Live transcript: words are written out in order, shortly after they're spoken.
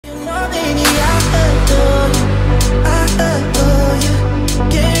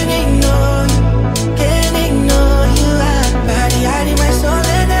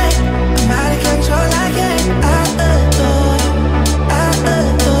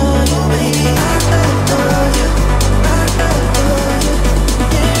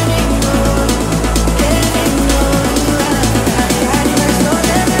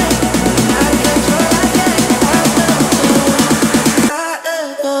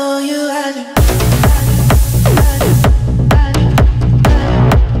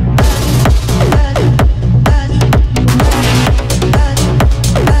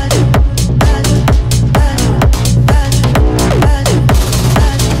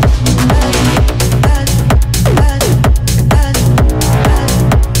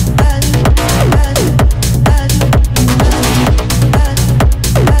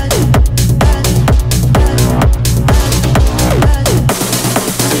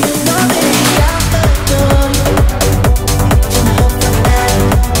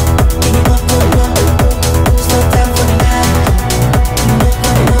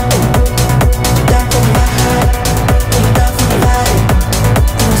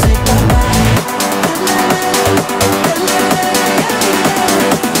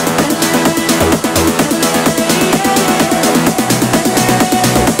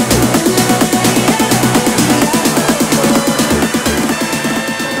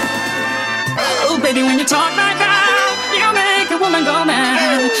baby, when you talk like that, you make a woman go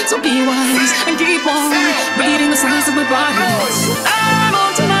mad. So be wise and keep on reading the signs of my body. I'm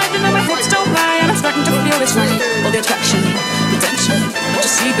on tonight, you know my hips don't lie, and I'm starting to feel it's right. All the attraction, the tension. Don't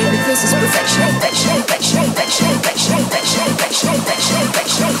you see, baby, this is perfection.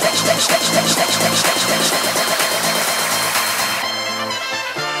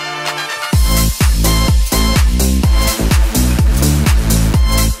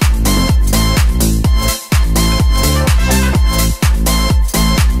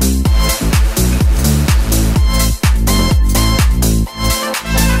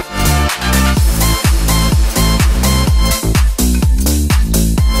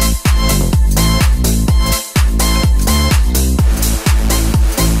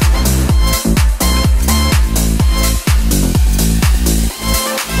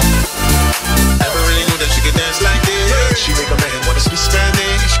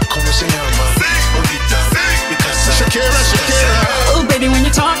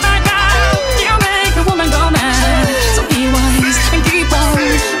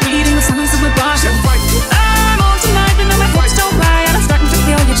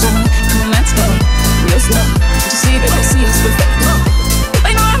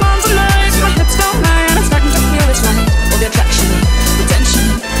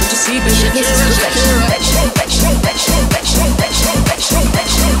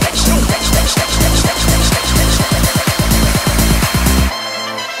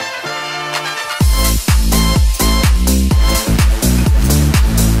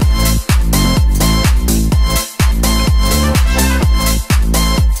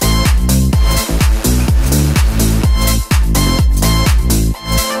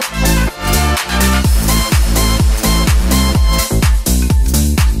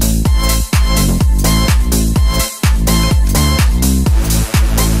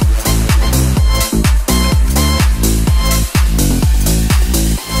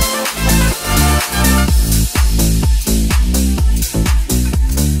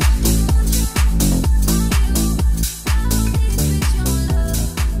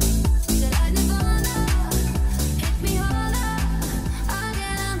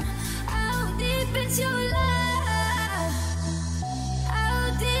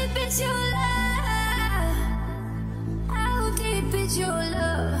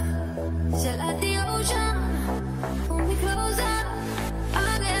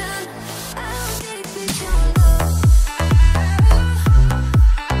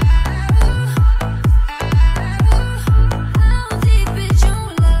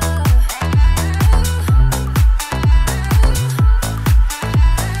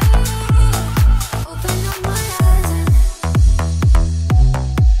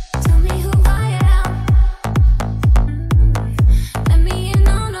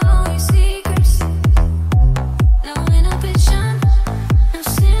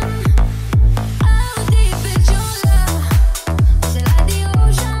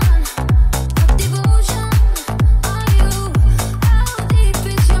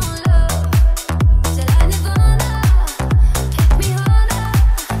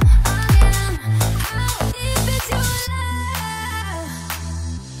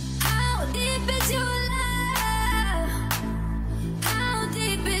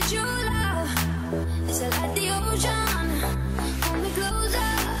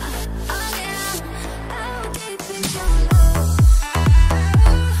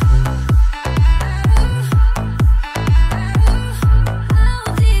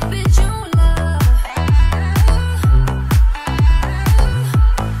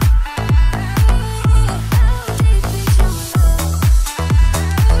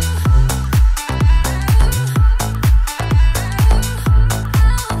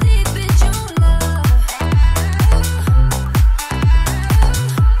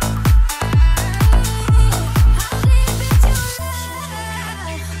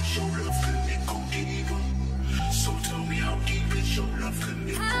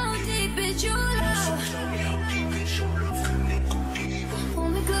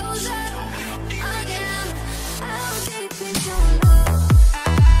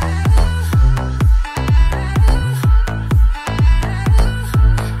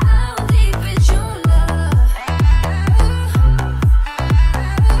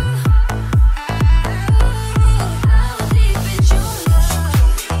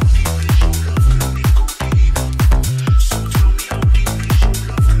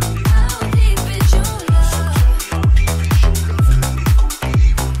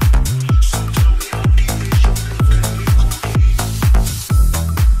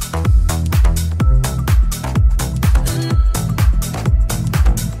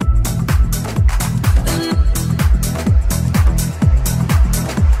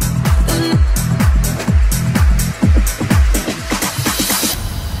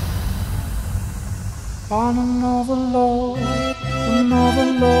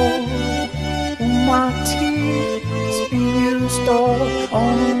 love. All my tears being used up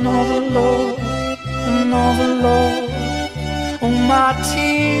on another love, another love. All my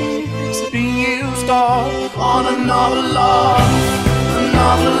tears being used up on another love,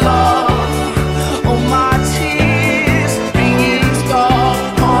 another love. All my tears being used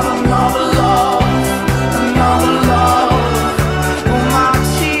up on another love, another love. All my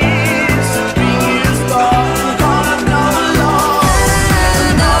tears being used up on another love,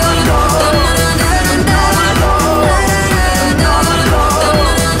 another love, another love, another love,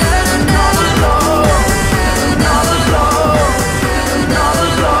 another love, another love, another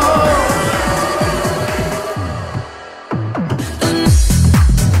love.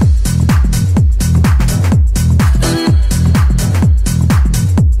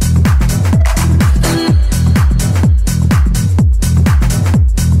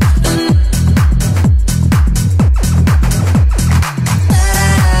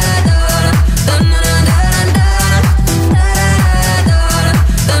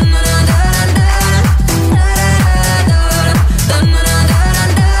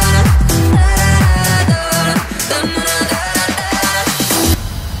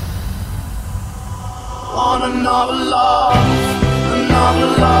 On another love, another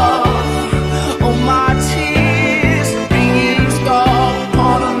love. All my tears being used up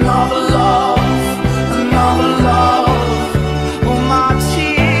on another love, another love. All my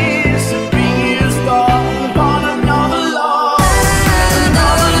tears being used up on another love,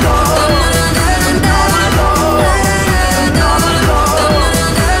 another love, another love, another love,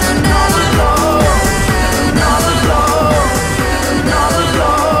 another love, another love, another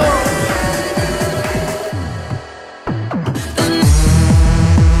love.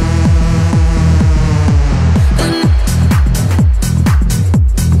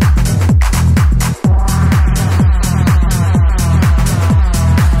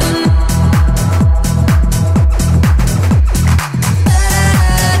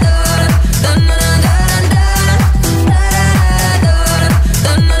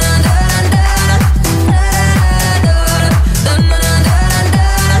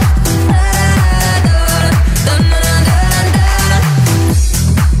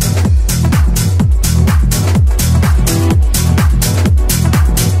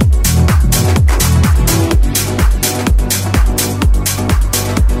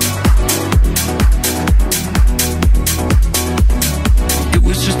 It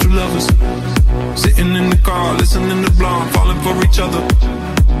was just two lovers sitting in the car, listening to Blonde, falling for each other.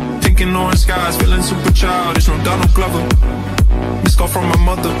 Thinking orange skies, feeling super childish, no Donald Glover. Missed call from my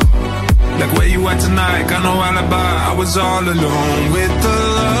mother, like where you at tonight? Got no alibi, I was all alone with the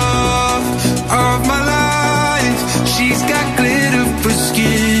love of my life. She's got glitter for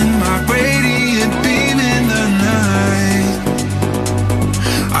skin, my radiant beam in the night.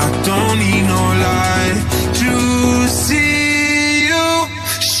 I don't need no light to see you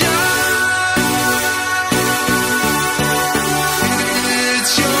shine.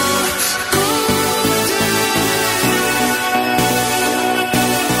 It's your golden.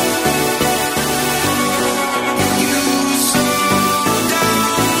 You slow down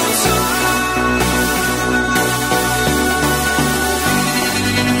time.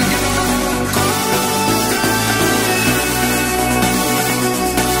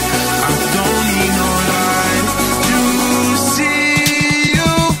 I don't need no light to see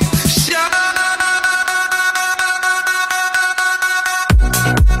you shine.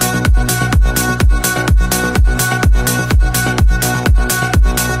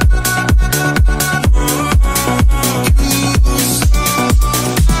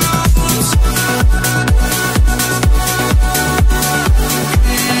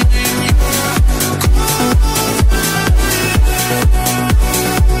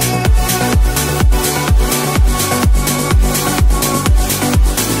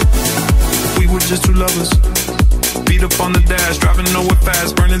 We were just two lovers, beat up on the dash, driving nowhere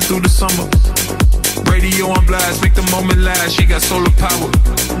fast, burning through the summer. Radio on blast, make the moment last. She got solar power,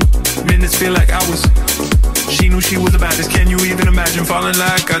 minutes feel like hours. She knew she was the baddest. Can you even imagine falling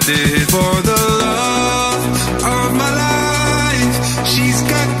like I did? For the love of my life, she's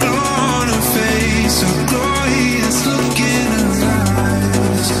got glow on her face, a glorious look in her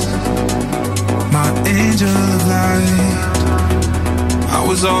eyes. My angel of light. I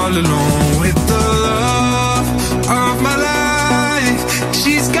was all alone with the love of my life.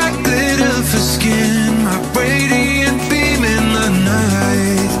 She's got glitter for skin, my radiant beam in the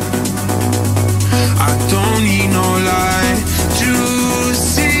night. I don't need no light to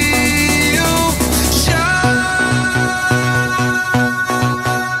see you shine.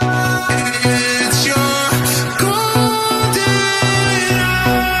 It's your golden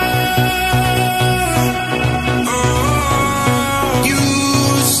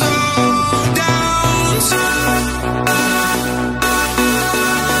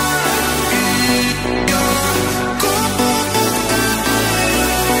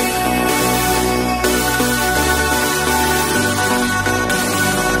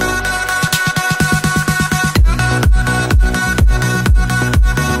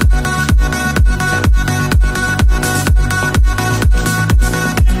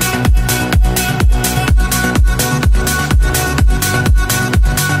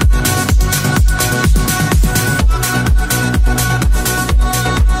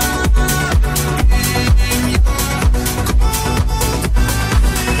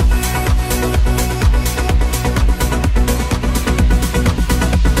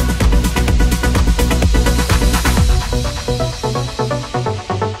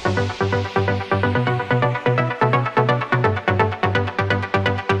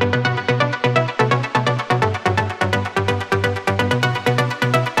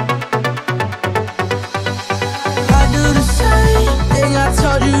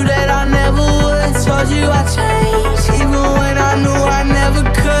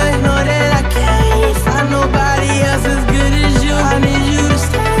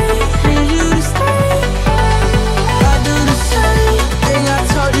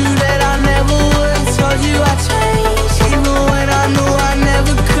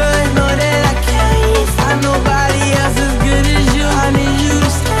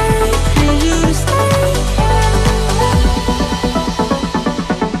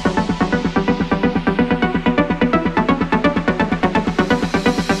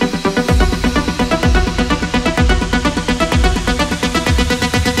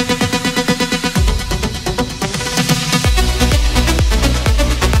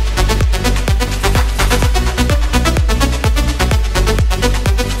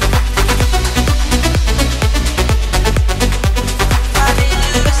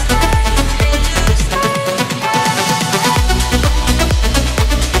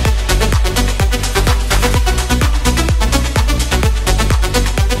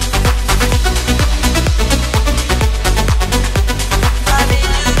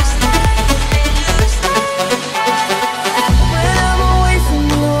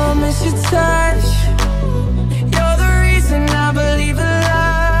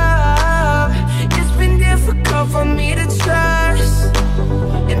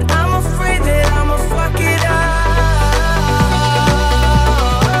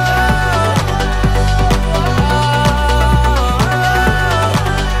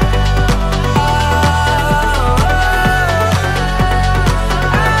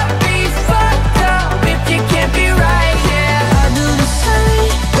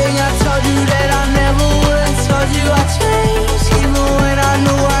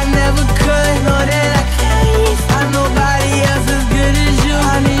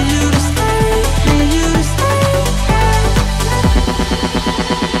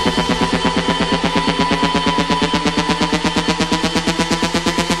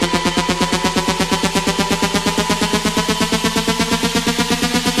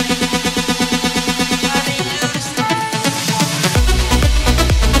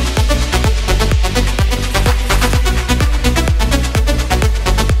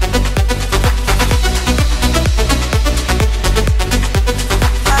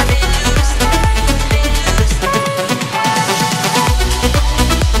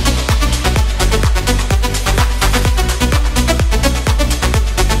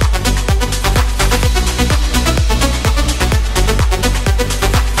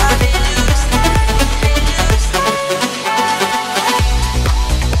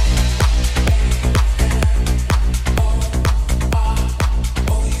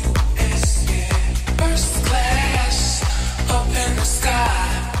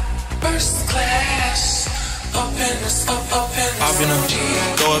in her,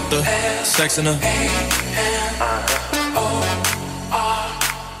 throw up the sex in her.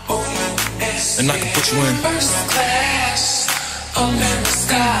 And I can put you in first class, up in the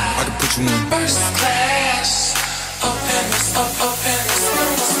sky. I can put you in first class, up in the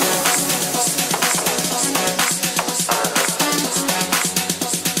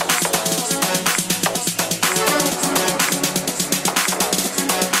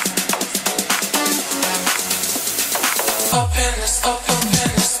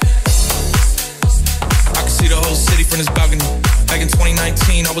I can see the whole city from this balcony. Back in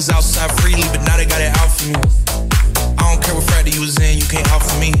 2019, I was outside freely, but now they got it out for me. I don't care what Friday you was in, you can't out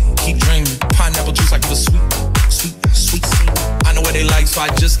for me. Keep dreaming, pineapple juice like it was sweet, sweet, sweet. I know what they like, so I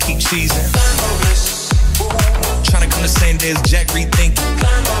just keep cheesing. Trying to come the same day as Jack rethinking.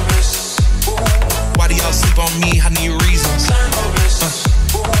 Why do y'all sleep on me? I need reasons.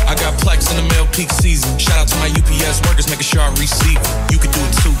 I got plex in the mail peak season. Shout out to my UPS workers, making sure I receive it. You can do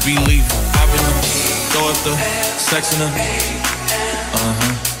it too, believe it. I've been up, throw up the sex in her.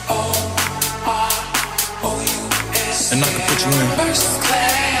 And I can put you in first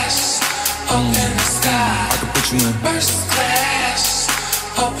class, up in the sky. I can put you in first class,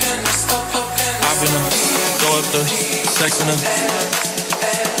 up in the I've been up, throw up the sex in her.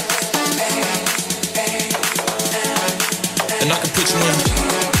 And I can put you in. I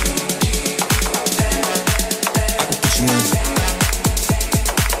can put you in.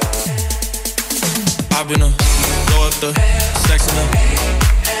 I've been up, throw up the sex in her.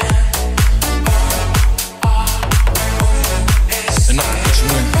 And I can put you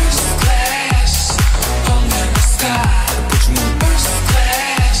in first class, up in the sky. I can put you in first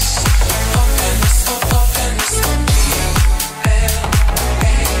class, up in the first class, up in the sky.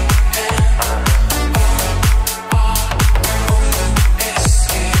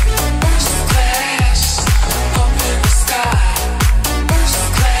 First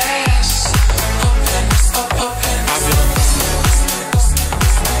class, up in the I've been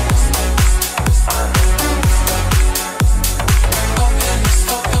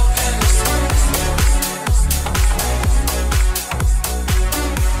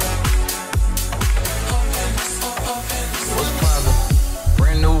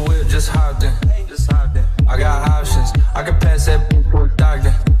I got options, I can pass that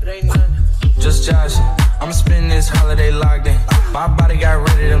doctor. Just joshing, I'ma spend this holiday locked in. My body got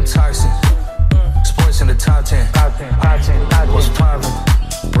rid of them toxins. Sports in the top 10. What's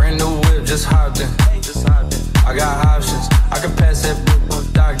poppin'? Brand new whip, just hopped in. I got options, I can pass that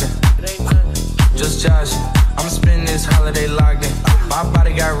doctor. Just joshing, I'ma spend this holiday locked in. My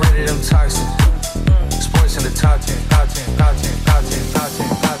body got rid of them toxins. Sports in the top 10.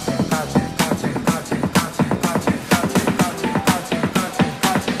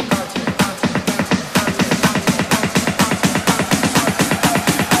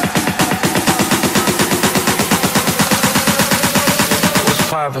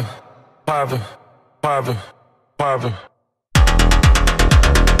 Poppin'.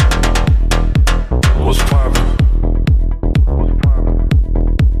 What's poppin'?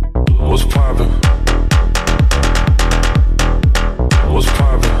 What's poppin'? What's poppin'? What's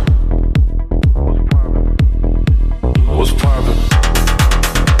poppin'? What's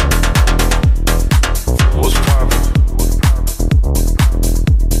poppin'?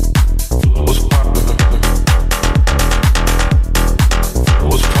 What's poppin'?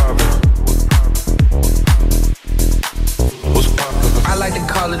 What's poppin'? I like to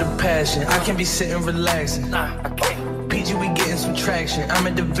call it a passion. I can't be sitting relaxing. Nah, I can't. PG, we getting some traction. I'm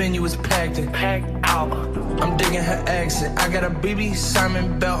at the venue, it's packed in. Packed out. I'm digging her accent. I got a BB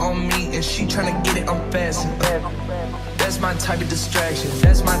Simon belt on me, and she tryna get it unfastened. That's my type of distraction.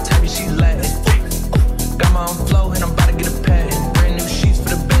 That's my type of she Latin. Got my own flow, and I'm about to get a patent. Brand new sheets for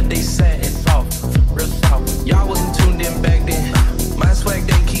the bed, they satin. Soft, real soft. Y'all wasn't tuned in back then. My swag,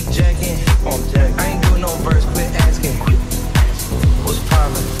 they keep jacking. I ain't doing no verse, quit asking. What's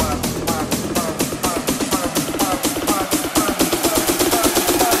poppin'?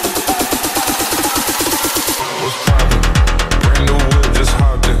 What's poppin'? Brand new wood, just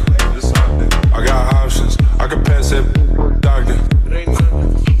hopped in. I got options, I can pass that doctor.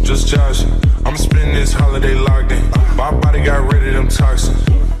 Just joshing, I'ma spend this holiday locked in. My body got rid of them toxins.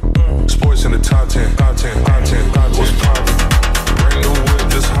 Sports in the top 10.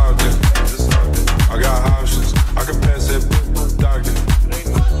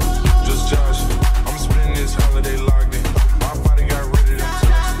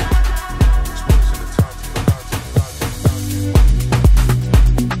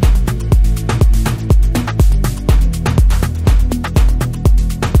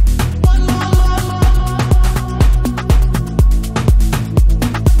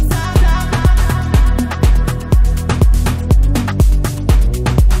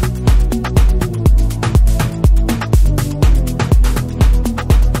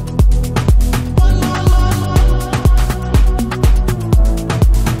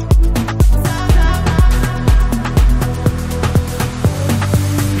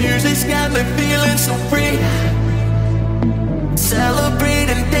 music's got me feeling so free. Celebrate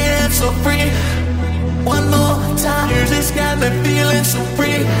and dance so free. One more time, music's got me feeling so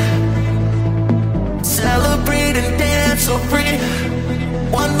free. Celebrate and dance so free.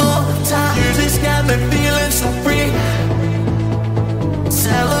 One more time, music's got me feeling so free.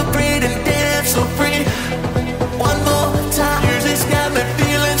 Celebrate and dance so free. One more time, music's got me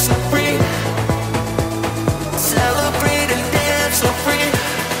feeling so free. Celebrate and dance so free.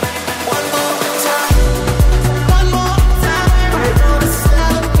 One more time. One more time, we're gonna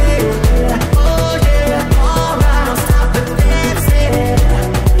celebrate. Oh yeah, alright, don't stop the dancing.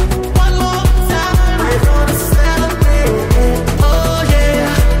 One more time, we're gonna celebrate. Oh yeah.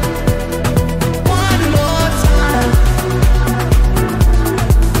 One more time.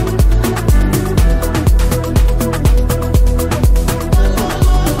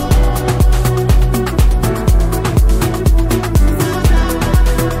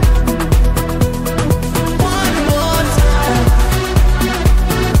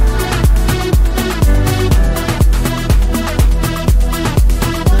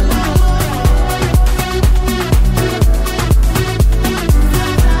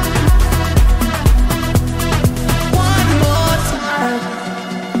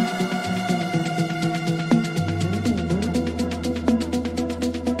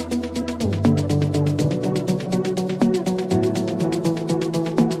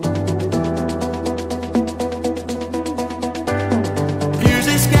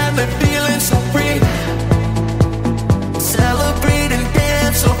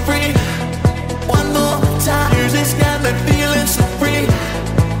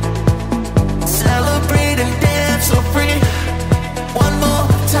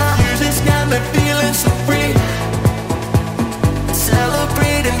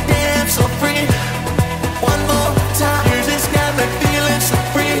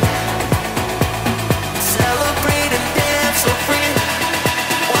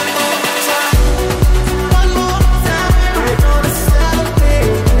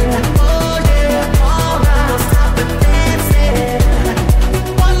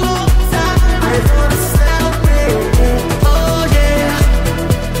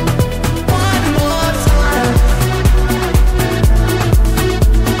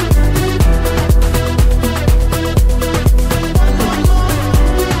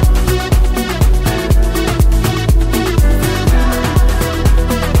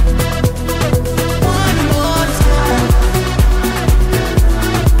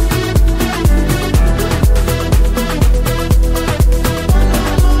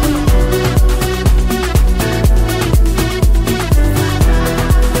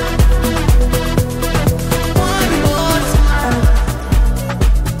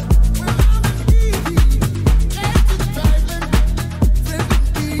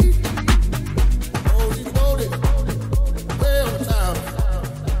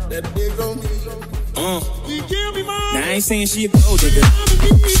 I ain't saying she a gold digger.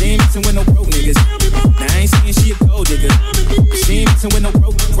 She ain't messing with no broke niggas. Now I ain't saying she a gold digger. She ain't messing with no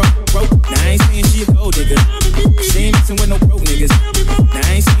broke. Now I ain't saying she a gold digger. She ain't messing with no broke niggas. Now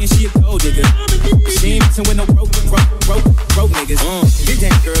I ain't saying she a gold digger. She ain't messing with no broke niggas. Get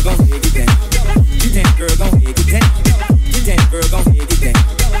that girl, gon' ahead, get that. Get that girl, gon' ahead, get that. Get that girl, gon' ahead, get that.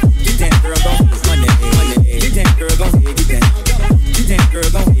 Get that girl, gon' ahead, get that girl, gon' ahead, get that. Get that girl,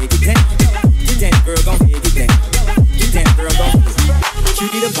 gon' ahead, get that. Get that girl, gon' ahead, get that. Get that girl, gon'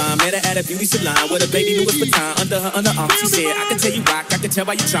 Cutie the bomb, met her at a beauty salon with a baby Louis Vuitton under her underarm. She said, I can tell you rock, I can tell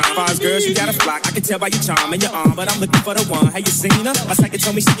by your charm. Far as girls, you got a flock, I can tell by your charm and your arm, but I'm looking for the one. Have you seen her? My psychic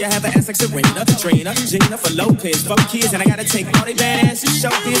told me she have an ass like Serena, Katrina, Gina for Lopez, 4 kids, and I gotta take all they bad asses,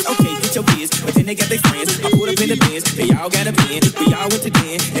 show this. Okay, get your kids, but then they got their friends. I put up in the bins, they all got a bin, we all went to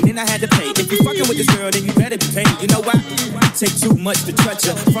den, and then I had to pay. If you fucking with this girl, then you better be paid. You know why? Take too much to touch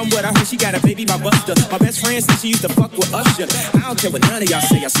her. From what I heard, she got a baby by Buster. My best friend said she used to fuck with Usher. I don't care what none of y'all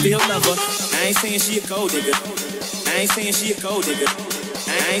say, I still love her. I ain't saying she a gold digger. I ain't saying she a gold digger.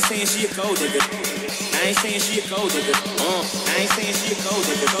 I ain't saying she a gold digger. I ain't saying she a gold digger. I ain't saying she a gold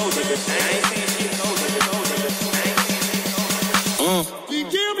digger, gold digger. I ain't saying she a gold digger, gold digger.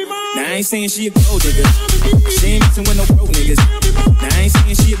 Now I ain't saying she a gold digger. She ain't messing with no broke niggas. Now I ain't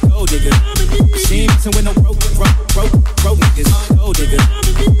saying she a gold digger. She ain't messing with no broke niggas. Gold digger.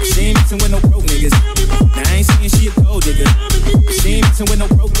 She ain't messing with no broke niggas. Now I ain't saying she a gold digger. She ain't messing with no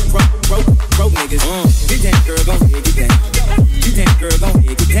broke niggas. Get that girl, gon' ahead, get that. Get that girl, gon'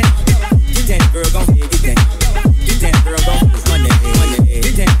 ahead, get that. Get that girl, gon' ahead, get that. Get that girl, gon' ahead,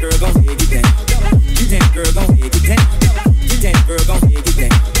 get that girl, gon' ahead, get that. Get that girl, gon' ahead, get that. Get that girl, gon' ahead, get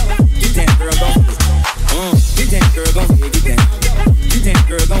that. Get that girl, gon' ahead, get that. Get that girl, gon' ahead, get that. Get Get down,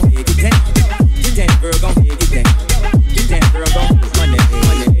 girl, go ahead, get down. Get down, girl, go ahead, get down. Get down, girl, go ahead, money.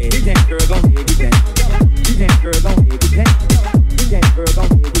 Get down, girl, go ahead, get down. Get down, girl, go ahead, get down. Get down, girl, go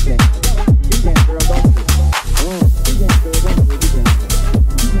ahead, get down. Get down, girl, go ahead. Get down, girl, go ahead, get down.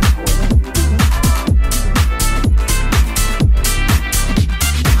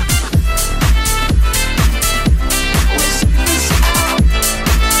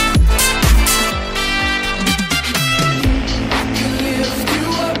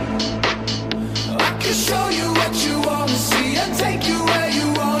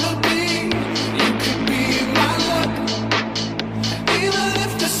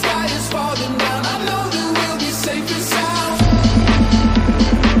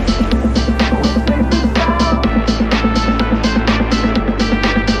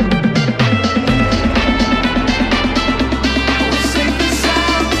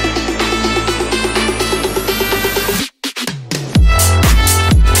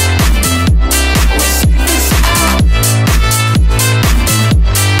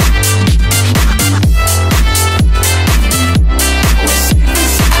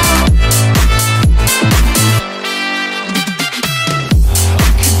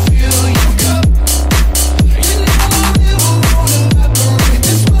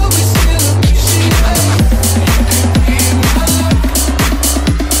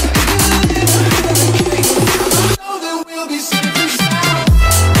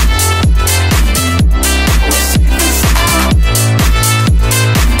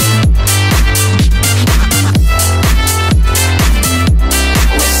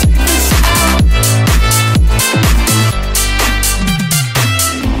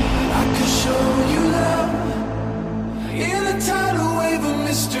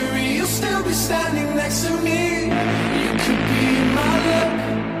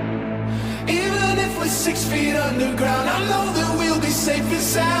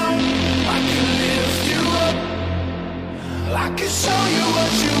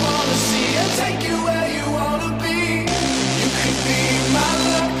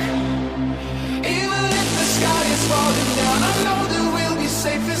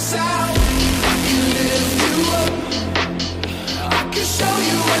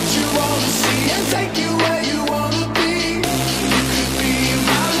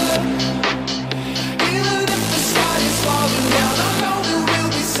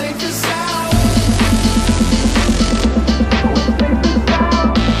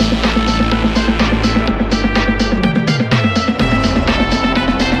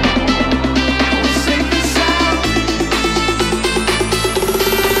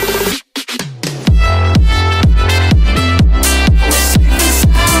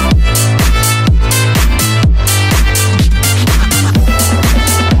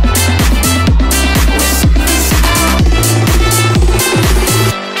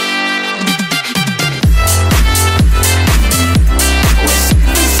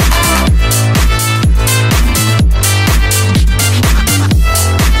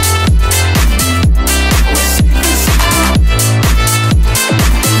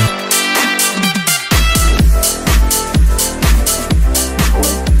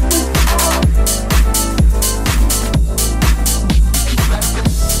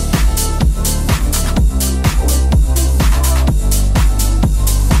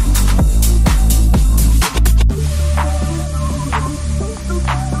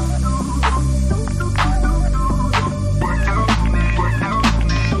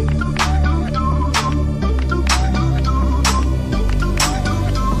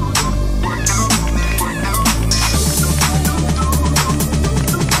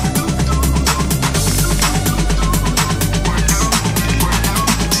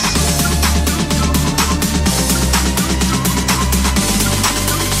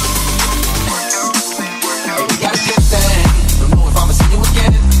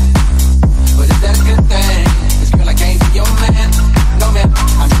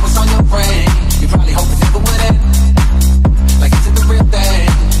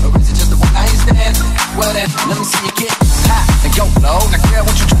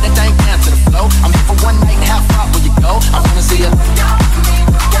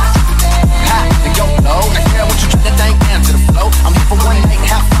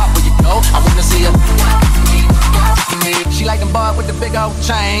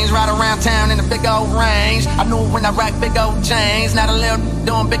 chains, not a little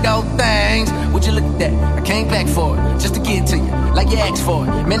doing big old things. Would you look at that? I came back for it, just to get to you, like you asked for it.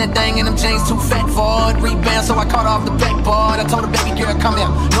 Man, that thing in them jeans too fat for it. Rebound, so I caught off the backboard. I told her, baby girl, come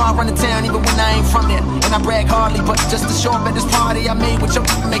here. Know I run the town even when I ain't from there. And I brag hardly, but just to show up at this party I made with your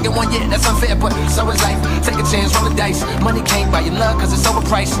making one, yeah, that's unfair. But so it's life, take a chance, roll the dice. Money can't buy your love, cause it's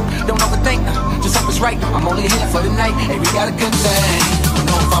Hey, we got a good thing. Don't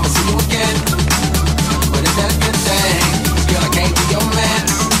know if I'ma see you again, but is that a good thing? Girl, I can't be your man.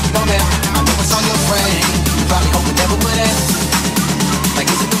 No man, I know what's on your brain. You probably hope it never would end. Like,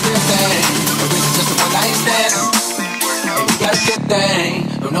 is it the real thing, or is it just a one night stand? Hey, we got a good thing.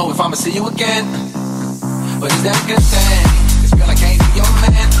 Don't know if I'ma see you again, but is that a good thing? 'Cause girl, I can't be your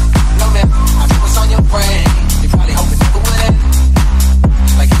man. No man, I know what's on your brain. You probably hope it never would end.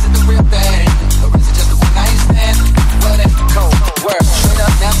 Like, is it the real thing, or is it just a one night stand? Well, then, cold word. Straight up,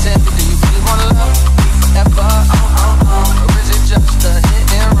 now tell me, do you really wanna love me forever? Or is it just a hit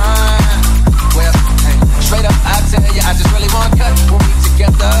and run? Well, hey, straight up, I tell you, I just really wanna cut when we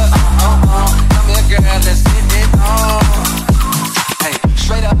together. Come here, girl, let's get it on. Hey,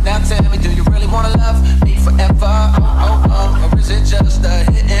 straight up, now tell me, do you really wanna love me forever? Or is it just a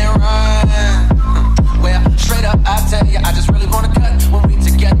hit and run? Well, straight up, I tell you, I just really wanna cut when we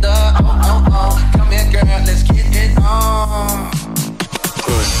together. Come here, girl, let's get it on.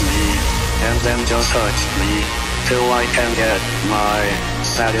 Push me, and then just touch me, till I can get my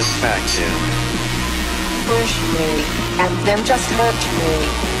satisfaction. Push me, and then just hurt me,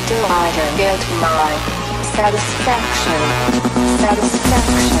 till I can get my satisfaction.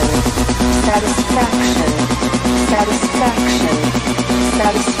 Satisfaction. Satisfaction. Satisfaction.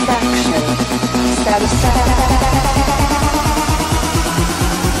 Satisfaction. Satisfaction.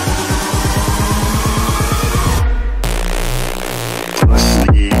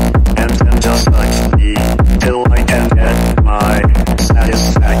 And then just touch me, till I can get my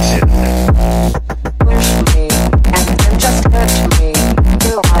satisfaction. Push me, and then just hurt me,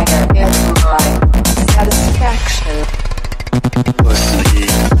 till I can get my satisfaction.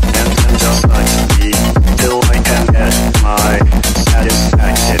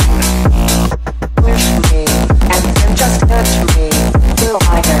 Push me, and then just touch me, till I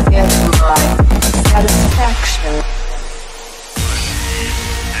can get my satisfaction. Push me,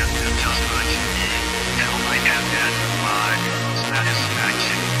 and then just hurt me, till I can get my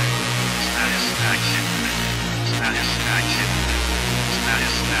satisfaction.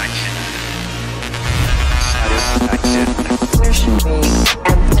 Push me,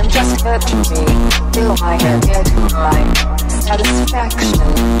 and then just hurt me, till I can get my satisfaction.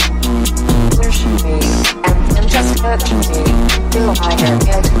 Push me, and then just hurt me, till I can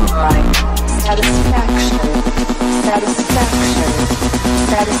get my satisfaction. Satisfaction.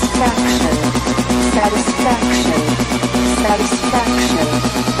 Satisfaction. Satisfaction. Satisfaction.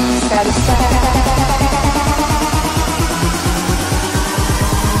 Satisfaction.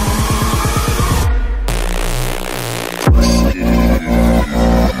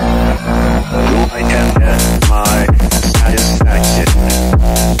 I can get my satisfaction.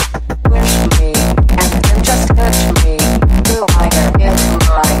 Push me, and then just hurt me, till I can get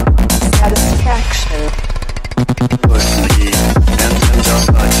my satisfaction. Push me, and then just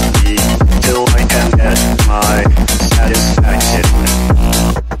touch me, till I can get my satisfaction.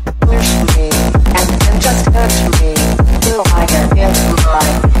 Push me, and then just hurt me, till I can get my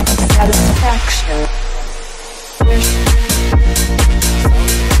satisfaction. Push me.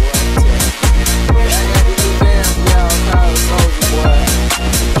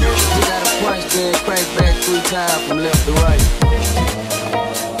 Crank back 3 times from left to right.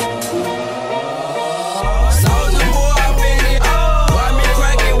 Soldier boy, I'm in it. Why me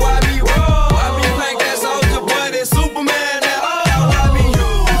crank it? Why me roll? Why me crank that soldier boy? That Superman. That why me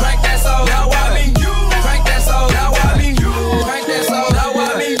crank that soldier? Now why me crank that soldier? Now why me crank that soldier? Now why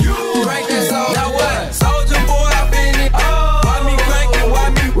me crank that soldier? Now what? Soldier boy, I'm in it. Why me crank it? Why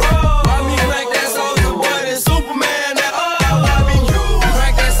me roll? Why me crank that soldier boy? That Superman. That why me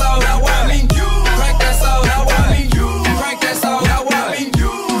crank that soldier? Now why me crank that soldier? Now why me crank that soldier? Now why me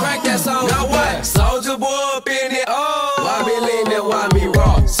crank that soldier? Now what? Soldier boy up in it. Why me lean that? Why me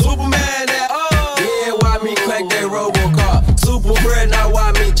raw? Superman that yeah, why me crank that Robocop? Super bread, now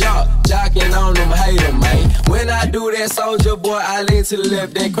why me jocking on them, hate them, man. When I do that, soldier boy, I lean to the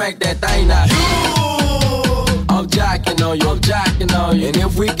left, then crank that thing now. I'm jocking on you, I'm jocking on you. And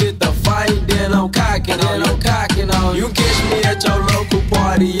if we get the fight, then I'm cocking on you, I'm cocking on you. You catch me at your local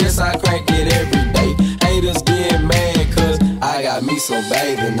party, yes, I crank it every day. Haters get mad, cause I got me some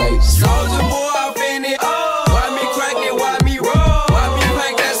baby names. Soldier boy, I'm in it. Why me crank it? Why me roll? Why me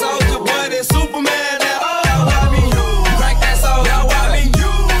crank that soldier boy? That Superman. That why me crank that soldier? Now why me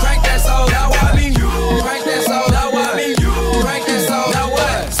crank that soldier? Now why me crank that soldier? Now why me crank that soldier? Now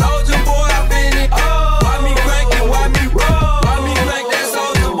what? Soldier boy, I'm in it. Why me crank it? Why me roll? Why me crank that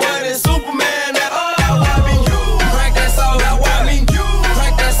soldier boy? That Superman. That why me crank that soldier? Now why me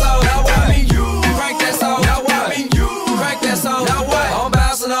crank that soldier? Now why me crank that soldier? Now why me crank that soldier? Now what? I'm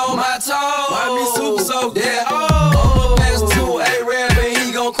bouncing on my toes. Why me super so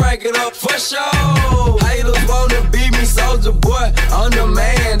show. Haters wanna be me, soldier boy. I'm the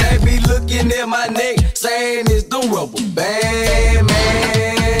man. They be looking at my neck, saying it's the rubber band,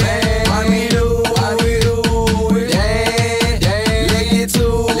 man. Why me do it? Yeah, let get to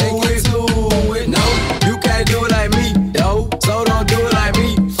it. No, you can't do it like me, though. So don't do it like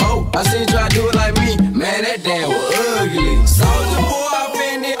me. Oh, I seen you try to do it like me. Man, that damn was ugly. Soldier boy, I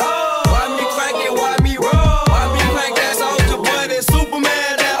been it. Why me crank it? Why me roll? Why me crank that soldier boy? That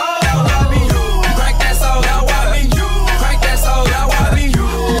Superman, that why me crank that soul? Now why me crank that soul? Now why me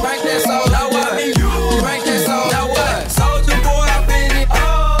crank that soul? Now why me crank that soul? Now what? Soldier boy, I been it.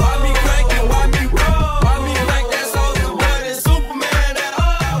 Why me crank it? Why me roll? Why me crank that soldier boy? That Superman, that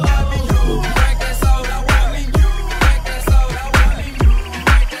why me crank that soul? Now why me crank that soul? Now why me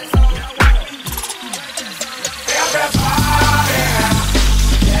crank that soul? Now why me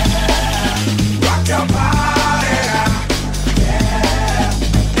rock your body, yeah.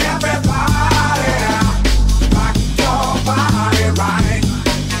 Everybody, rock your body right.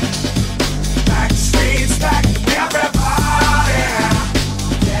 Back streets back, everybody,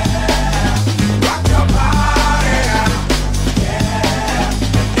 yeah. Rock your body, yeah.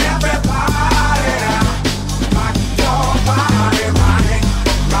 Everybody, rock your body right.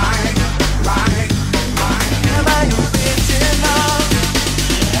 Am I original?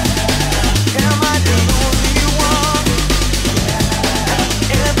 Am I the only one?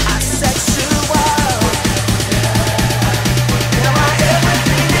 Am I sexual? Am I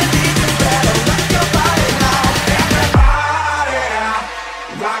everything you need? You better rock your body now. Everybody,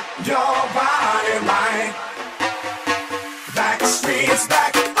 rock your body right. Back streets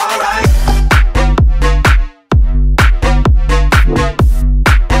back, alright.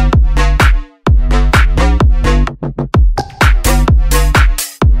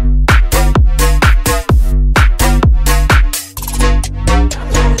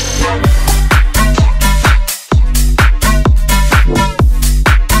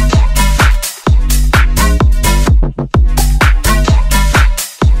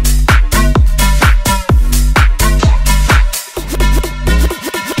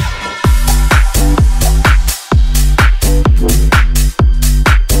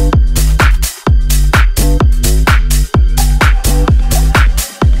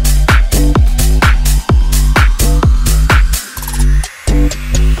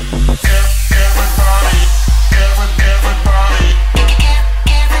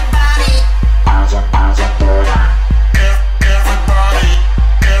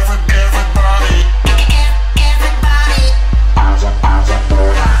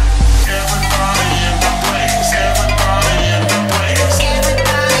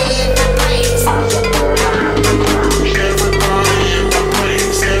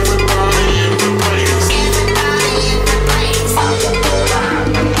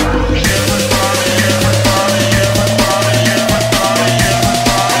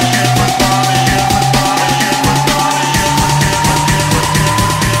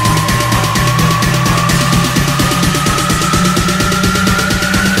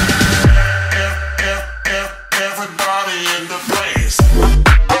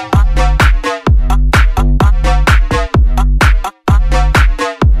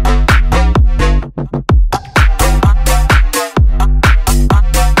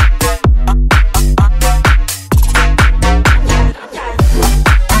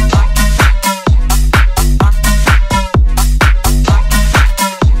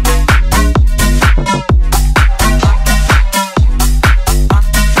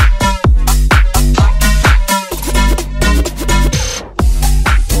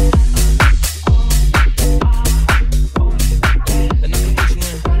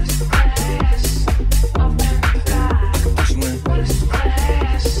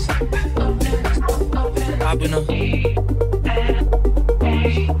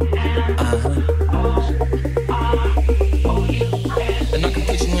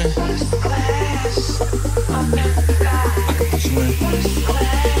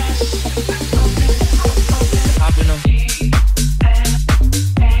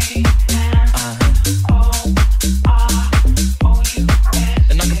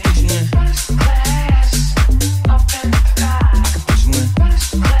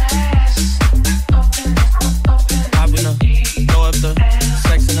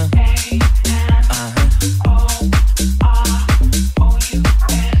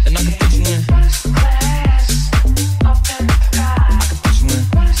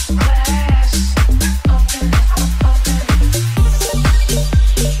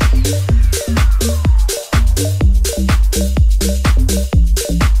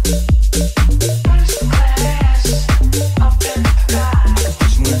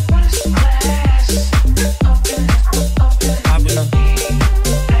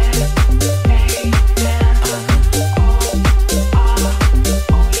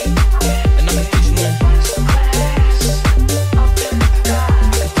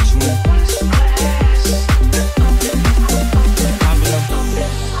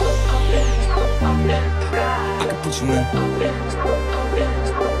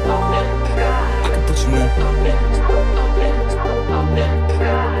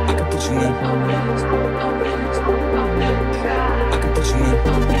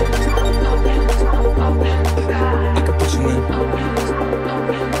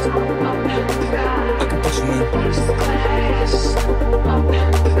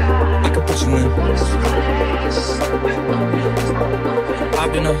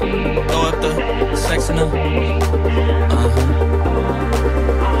 Popping up.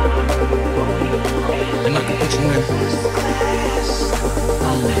 And I can put you in.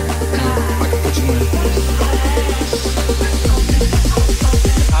 I can put you in.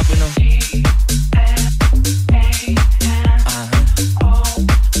 Popping up.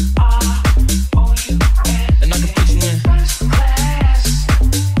 And I can put you in.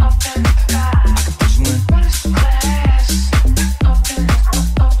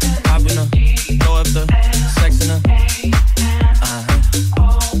 Popping up. Throw up the sex in her.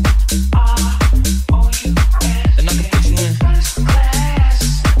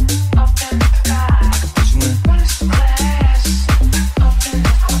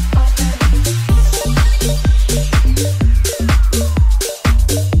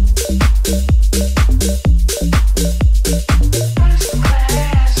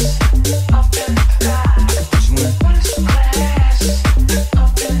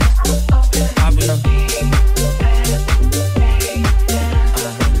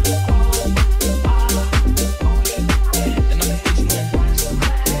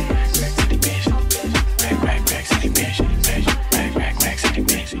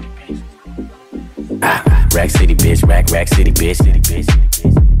 Rack City, bitch.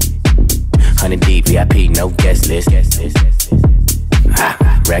 100 deep, VIP, no guest list. Rack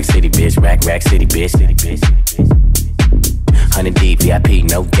City, bitch. Rack City, bitch. 100 deep, VIP,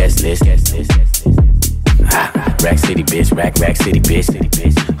 no guest list. Rack City, bitch. Rack City, bitch.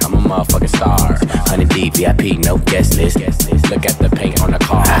 I'm a motherfucking star. 100 deep, VIP, no guest list. Look at the paint on the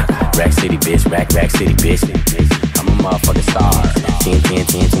car. Rack City, bitch. Rack City, bitch. I'm a motherfucking star. 10,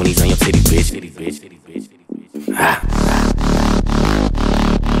 20s on your titty, bitch.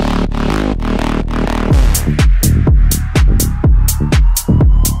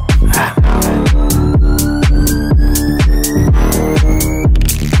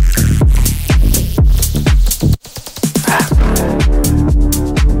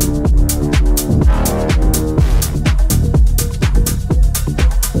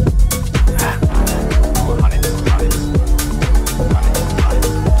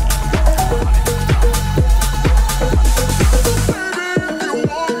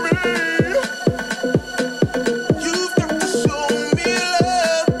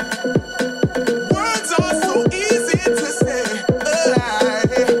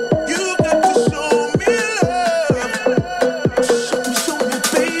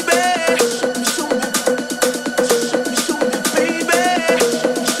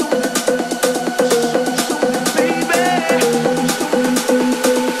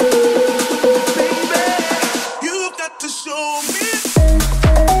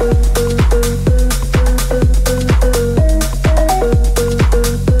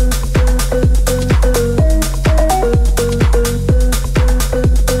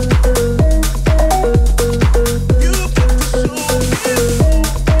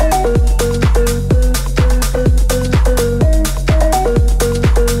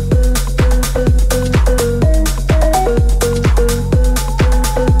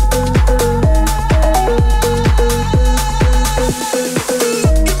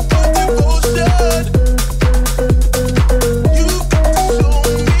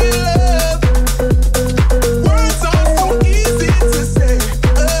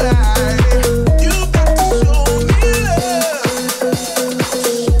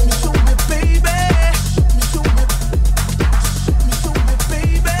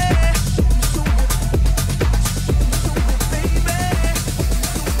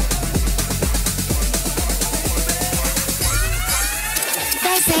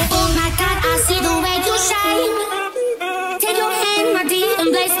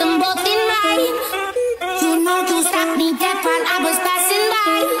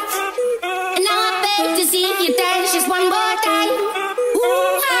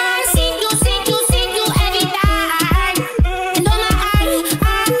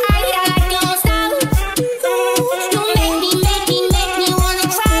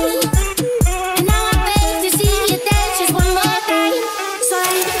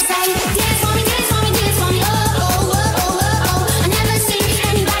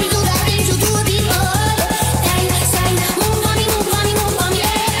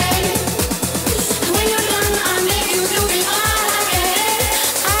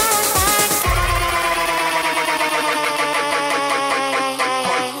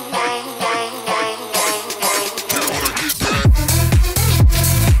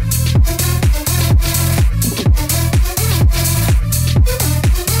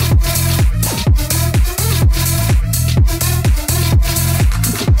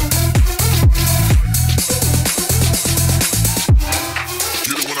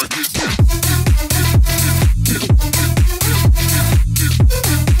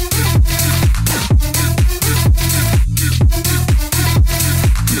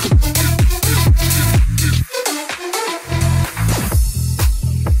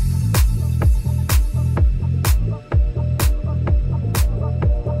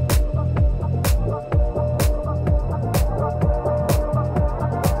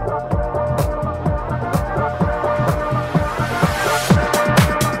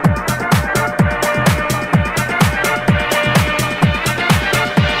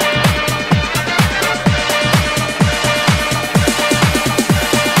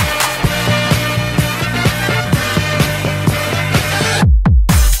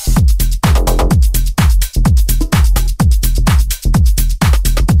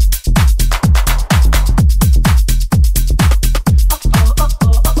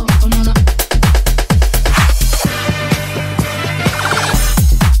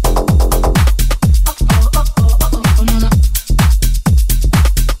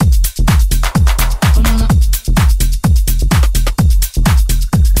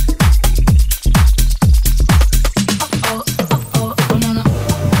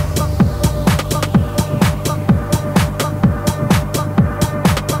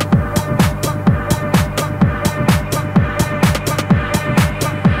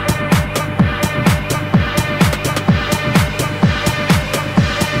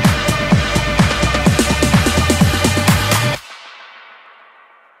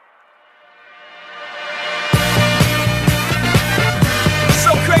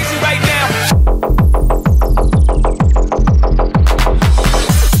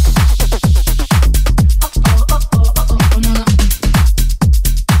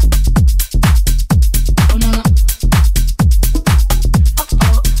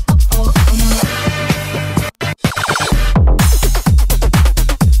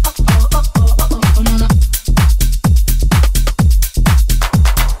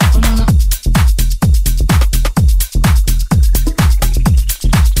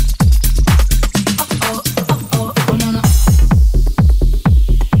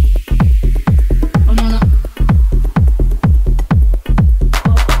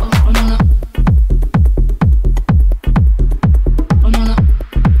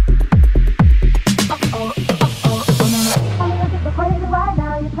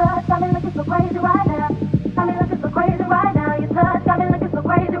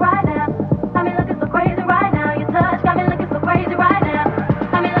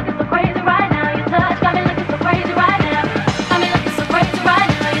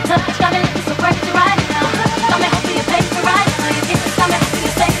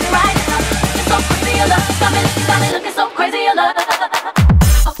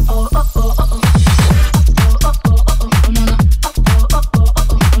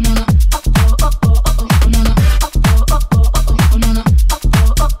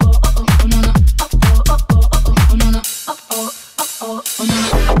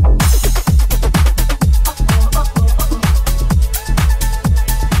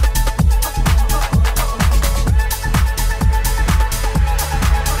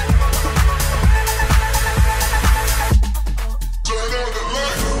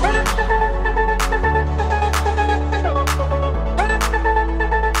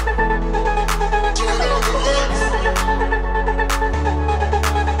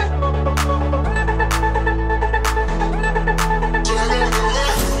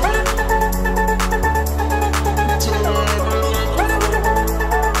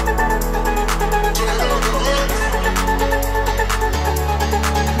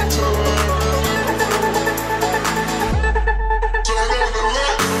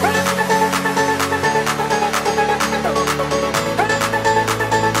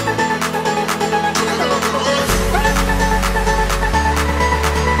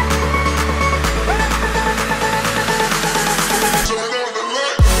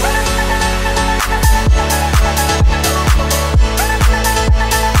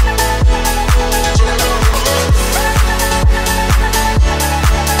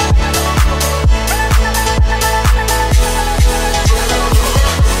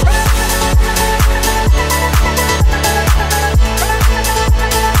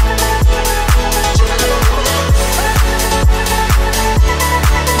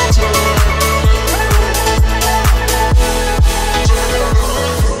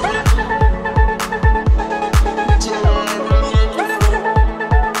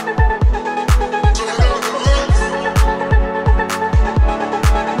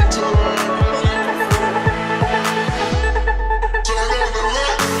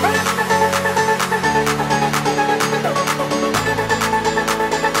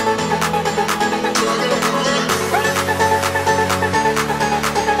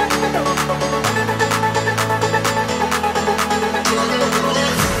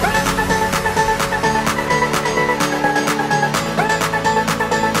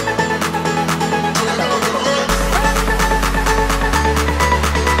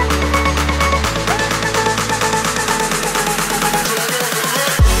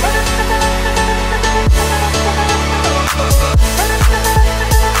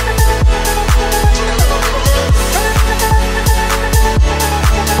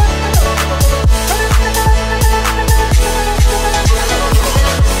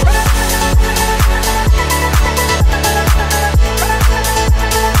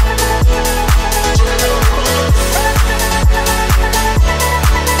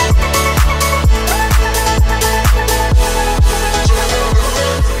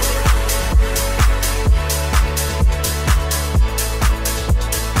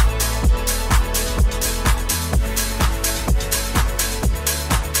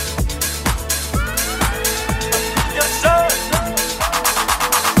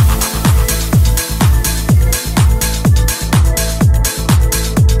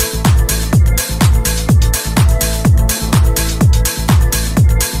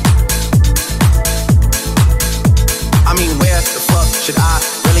 should I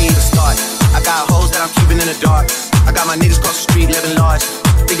really even start? I got hoes that I'm keeping in the dark. I got my niggas across the street living large.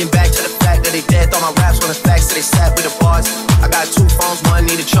 Thinking back to the fact that they dead, thought my raps were the facts, so they sat with the bars. I got 2 phones, one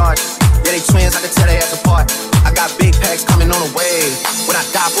need a charge. Yeah, they twins, I can tell they ass apart. I got big packs coming on the way. When I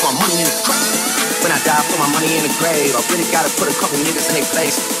die, put my money in the grave. When I die, put my money in the grave. I really gotta put a couple niggas in their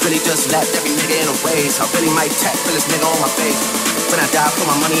place. Really just lapped every nigga in a race. I really might tap for this nigga on my face. When I die, put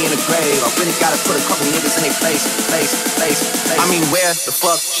my money in the grave. I really gotta put a couple niggas in their place. I mean, where the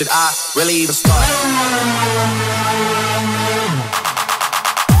fuck should I really even start?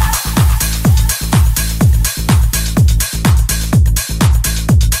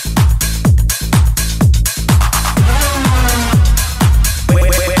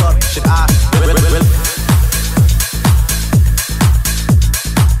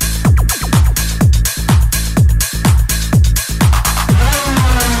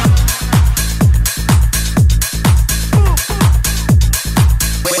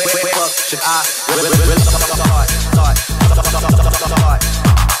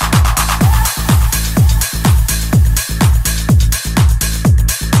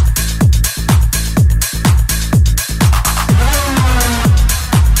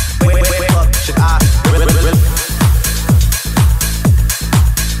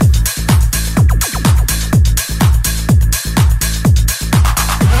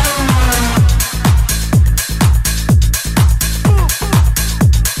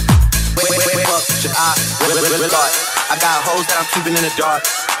 Keeping in the dark.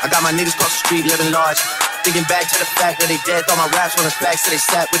 I got my niggas across the street living large. Thinking back to the fact that they dead, thought my raps were the facts, so they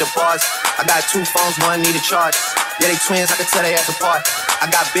sat with the bars. I got 2 phones, one need a charge. Yeah, they twins, I can tell they ass apart.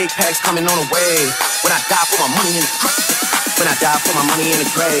 I got big packs coming on the way. When I die, put my money in the grave. When I die, put my money in the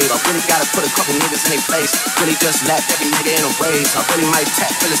grave. I really gotta put a couple niggas in their place. Really just lapped every nigga in a race. I really might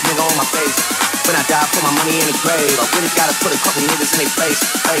tap for this nigga on my face. When I die, put my money in the grave. I really gotta put a couple niggas in their place.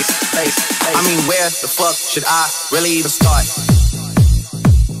 I mean, where the fuck should I really even start?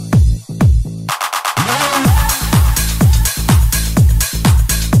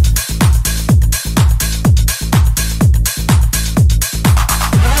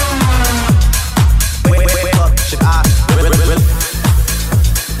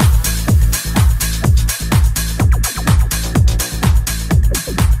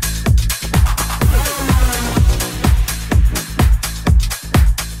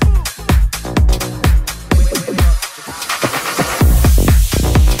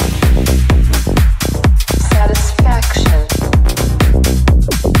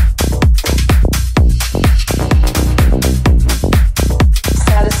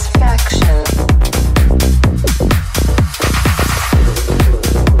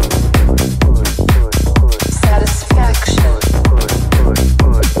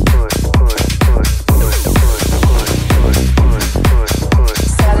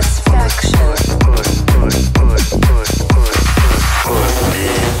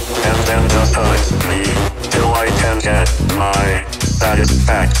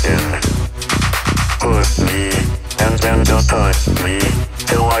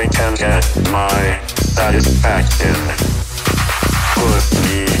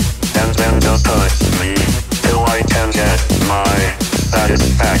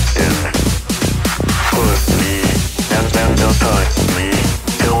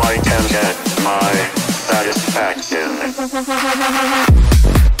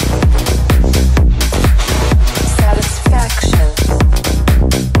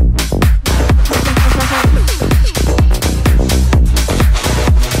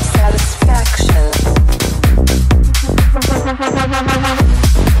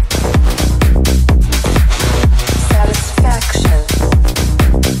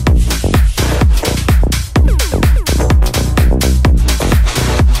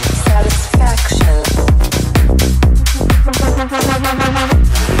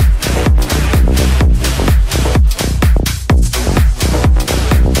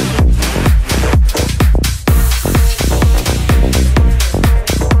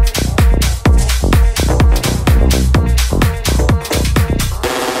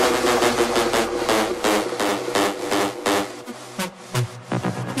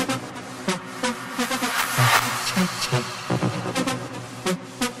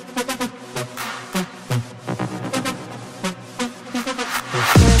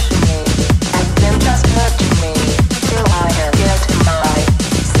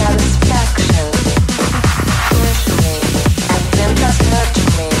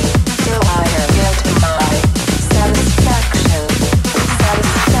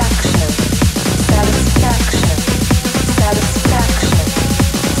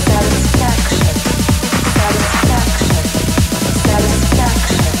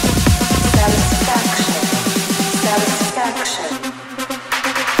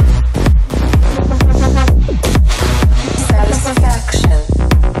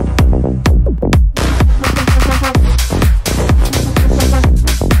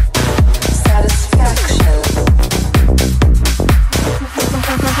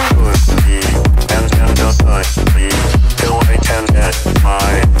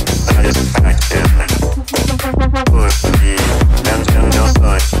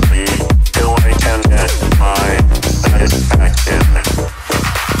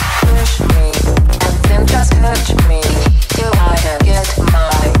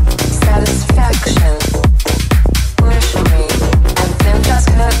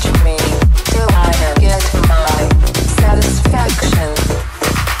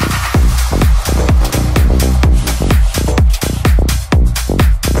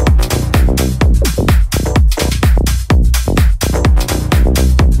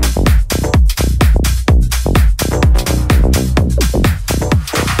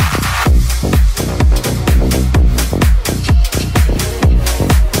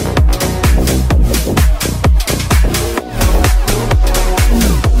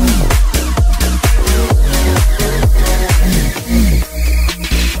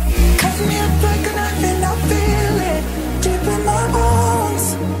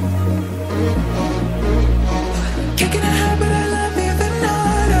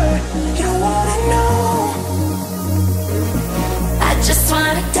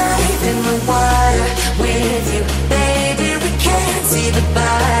 see the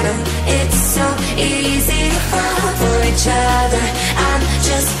bottom. It's so easy to fall for each other. I'm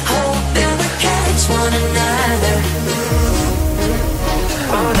just hoping we catch one another.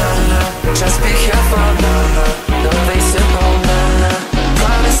 Oh no, no, just be careful, no, no. No evasive, oh no, no.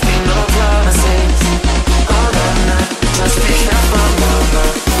 Promise me no promises. Oh no, no, just be careful, no, no.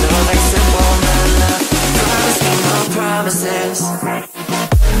 No evasive, oh no, no. Promise me no promises.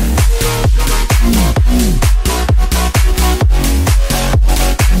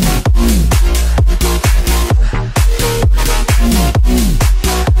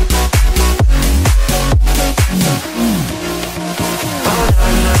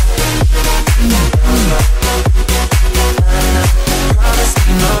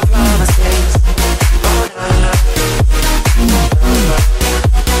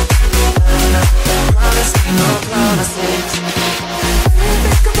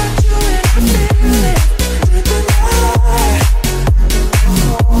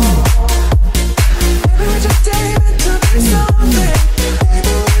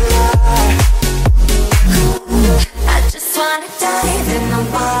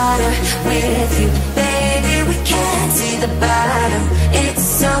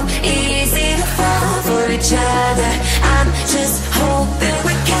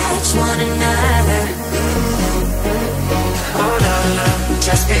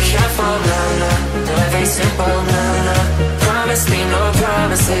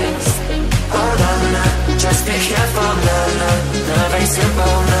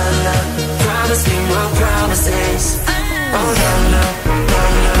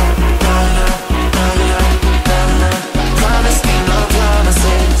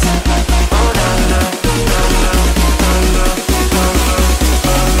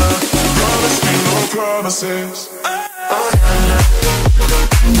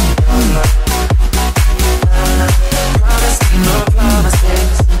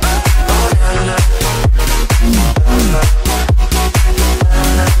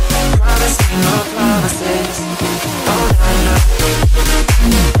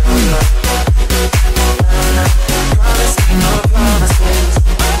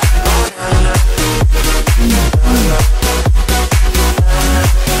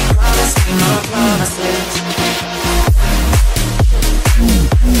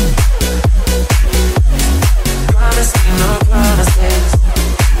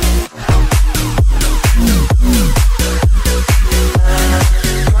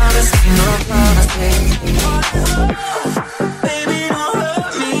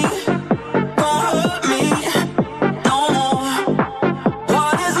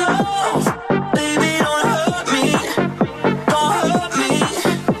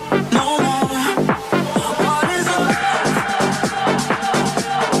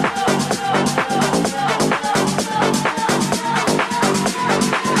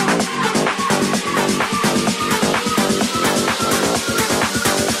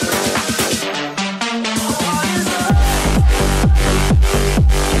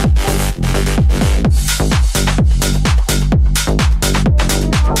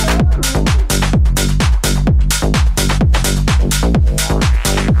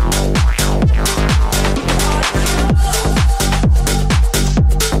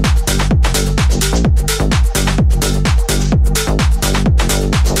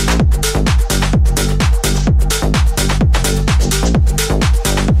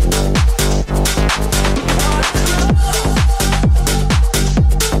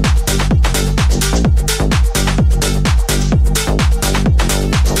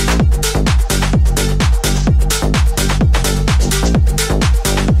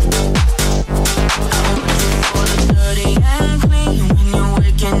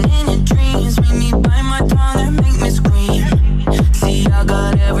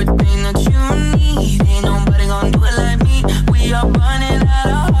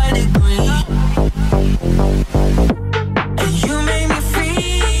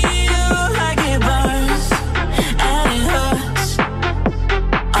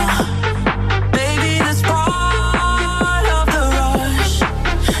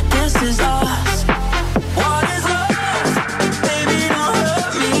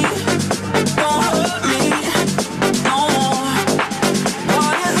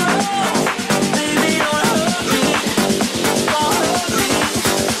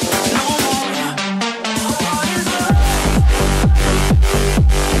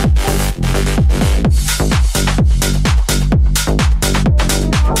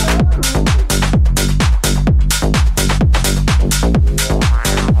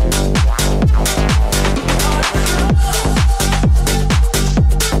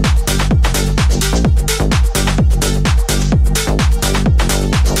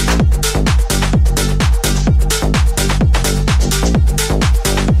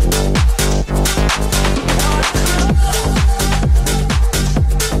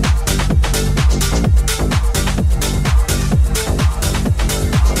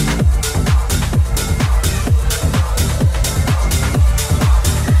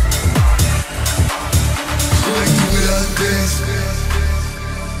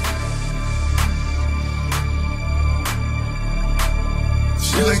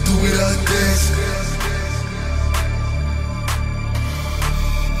 like the way I dance.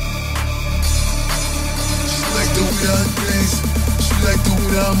 She like the way I dance. She like the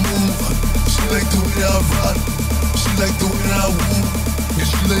way I move. She like the way I rock. She like the way I woo. And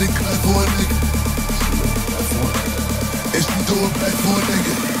she let it clap for a nigga. And she throw it back for a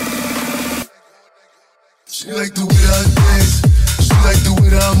nigga. She like the way I dance. She like the way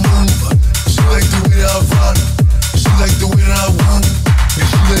I move. She like the way I rock. She like the way I woo. And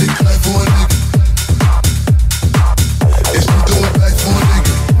she let it clap for a nigga. And she throw it back for a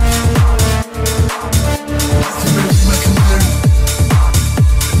nigga. My community.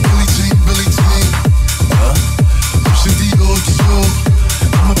 Billy Jean. I'm shit Dior.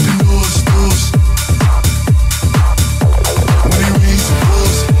 I'm up in those stores. When it rains, it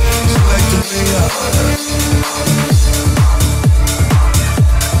pours. She like the way I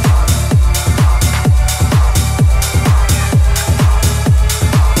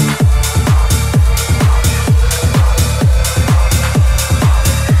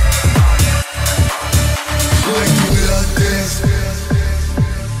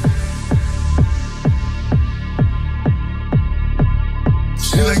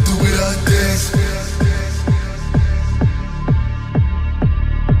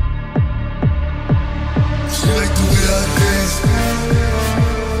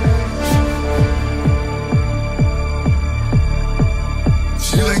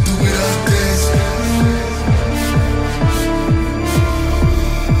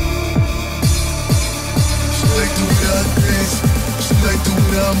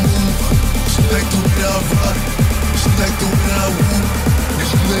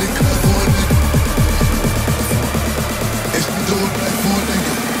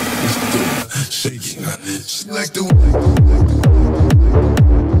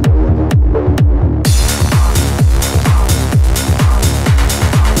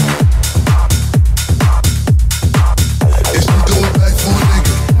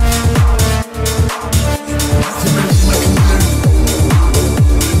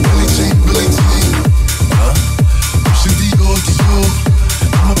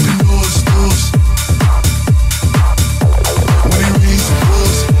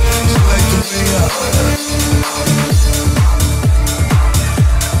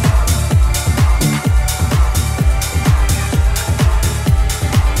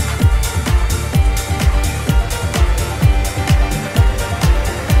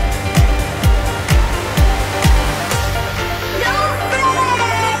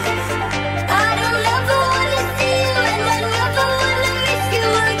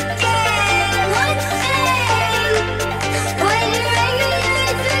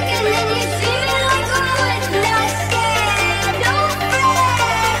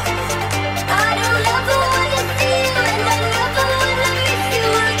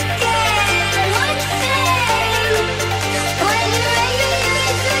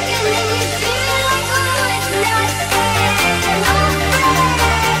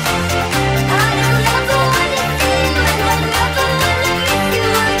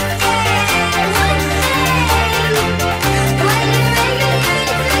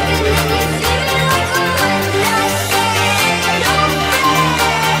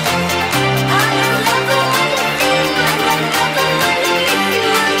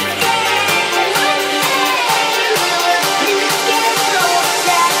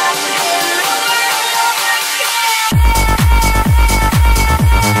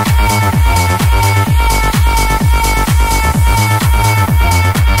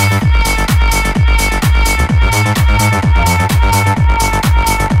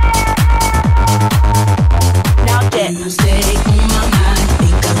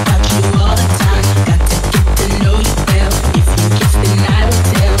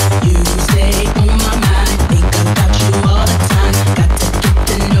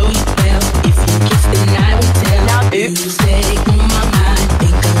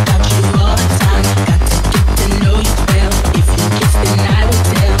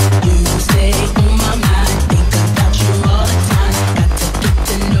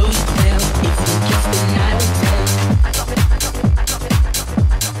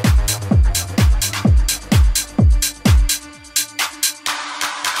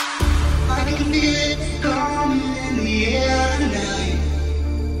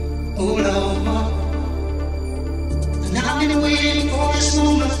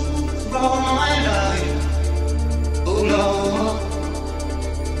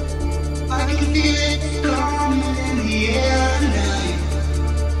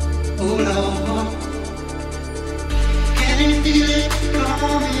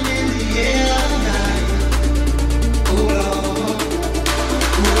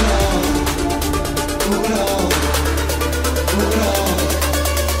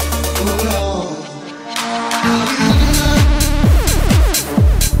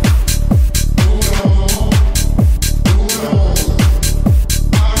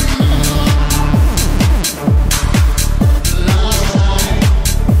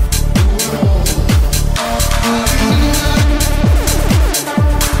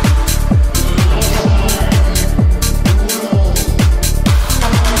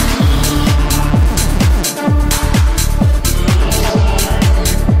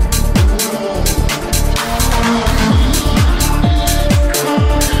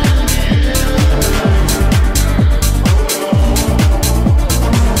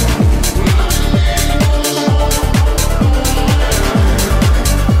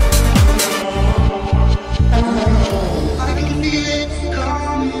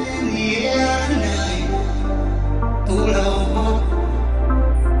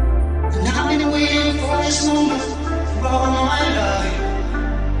this moment for all my life.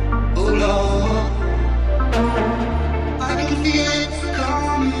 Oh Lord, I can feel it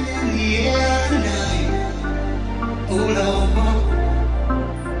coming in the air tonight. Oh Lord,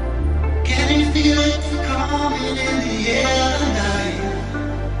 can you feel it coming in the air tonight?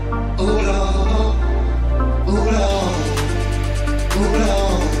 Oh Lord, oh Lord, oh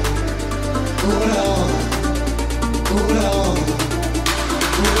Lord, oh Lord, oh Lord.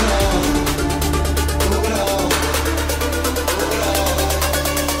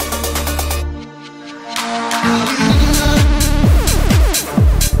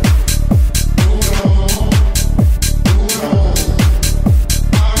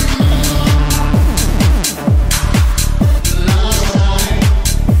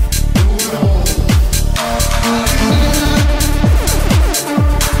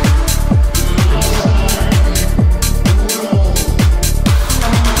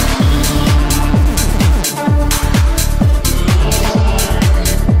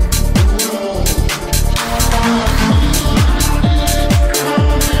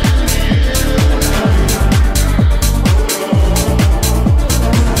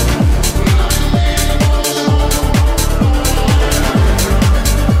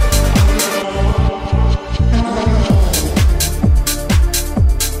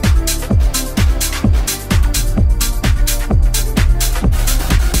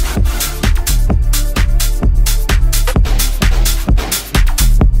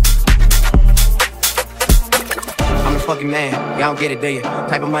 Get it, do you?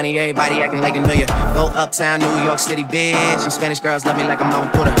 Type of money, everybody acting like they knew you. Go uptown, New York City, bitch. Some Spanish girls love me like I'm on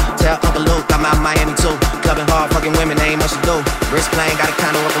Twitter. Tell Uncle Luke I'm out Miami too. Clubbing hard, fucking women, ain't much to do. Wrist playing, got a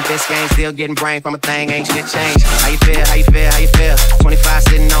condo up in Biscayne. Still getting brain from a thing, ain't shit changed. How you feel, how you feel, how you feel? 25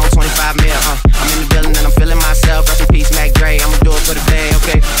 sitting on 25 mil, I'm in the building and I'm feeling myself. Rest in peace, Mac Dre, I'ma do it for the day,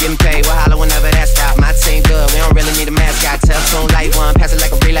 okay? Getting paid, we'll holler whenever that's out. My team good, we don't really need a mascot. Tell tune light one, pass it like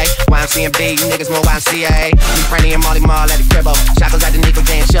a relay. YMCMB, you niggas more YMCA. Me, Franny, and Molly Mall at the cribbo. Shackles at the Nico,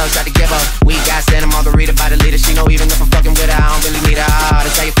 Dan Shugs at the Gibbo. We got Santa Margarita by the leader. She know even if I'm fucking with her, I don't really need her. Oh,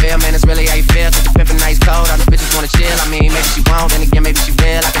 that's how you feel, man, it's really how you feel. Cause the pimpin' nice cold, all the bitches wanna chill. I mean, maybe she won't, then again, maybe she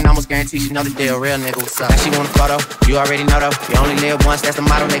will. I can almost guarantee she know the deal. Real nigga, what's up? Now she want a photo, you already know though. You only live once, that's the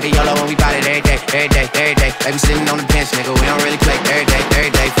motto, nigga. YOLO, and we bout it every day, every day, every day. Baby sitting on the bench, nigga, we don't really play every day,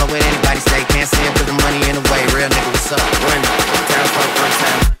 every day. Fuck with anybody say, can't see him cause the money in the way. Real nigga, what's up? One time, one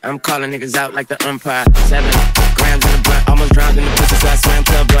time. I'm calling niggas out like the umpire. 7 grams in the blunt, almost drowned in the pussy, so I swam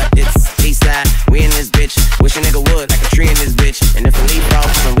to a butt. It's Eastside, we in this bitch. Wish a nigga would, like a tree in this bitch. And if a leaf off,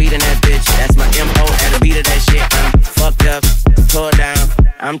 some weed in that bitch. That's my MO at a beat of that shit. I'm fucked up, tore down,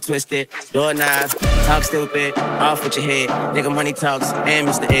 I'm twisted, doorknob, talk stupid, off with your head. Nigga money talks, and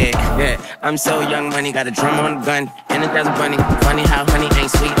Mr. Egg. Yeah, I'm so young money, got a drum on the gun, and it doesn't bunny. Funny how honey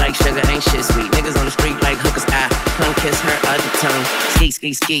ain't sweet like sugar, ain't shit sweet. Niggas on the street like hookers, I come kiss her other tongue. Ski,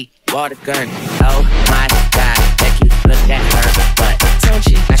 ski, ski, water gun. Oh my God, Becky, look at her butt. Don't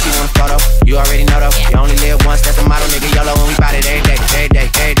you? Now she want a photo, you already know though. You only live once, that's the motto, nigga. YOLO, and we bout it every day, every day,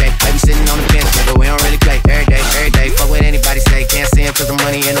 every day. Baby sitting on the bench, nigga, we don't really play every day, every day. Fuck with anybody say, can't see him cause the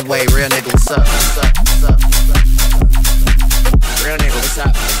money in the way. Real nigga, what's up? What's up? What's up? What's up? Real nigga, what's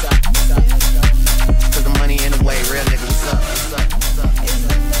up? What's up? What's up? Cause the money in the way. Real nigga, what's up? What's up? What's up?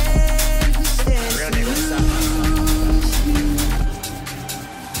 Real nigga, what's up?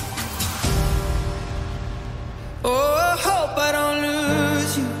 Oh, I hope I don't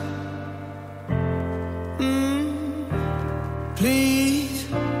lose you. Please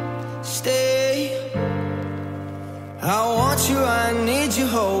stay. I want you, I need you,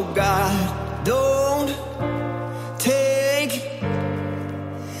 oh God. Don't take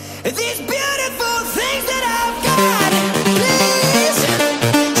these beautiful things that I've got. Please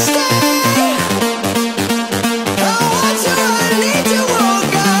stay. I want you, I need you, oh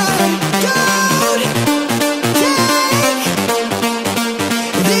God. Don't take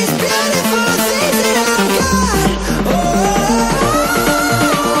these beautiful things that I've got.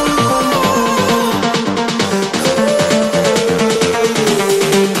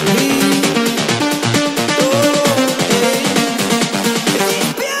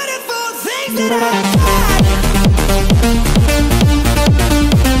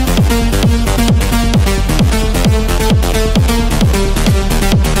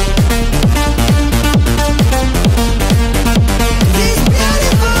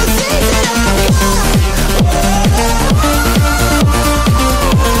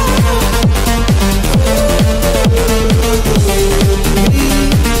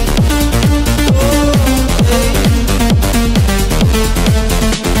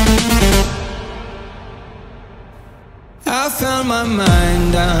 I found my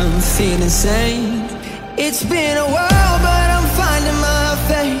mind, I'm feeling sane. It's been a while, but I'm finding my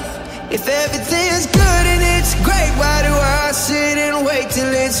faith. If everything's good and it's great, why do I sit and wait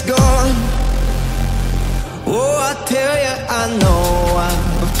till it's gone? Oh, I tell you, I know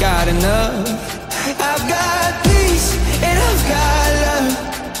I've got enough. I've got peace and I've got love,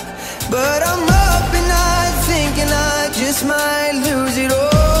 but I'm up and I'm thinking I just might lose it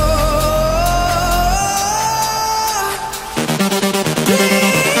all.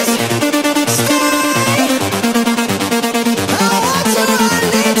 Please stay. I want you, I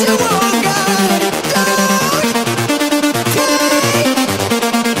need you, oh God. Don't take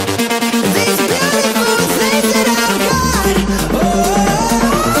these beautiful things that I've got.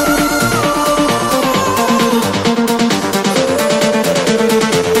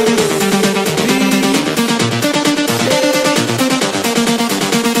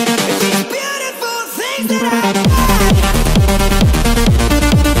 These beautiful things that I've got.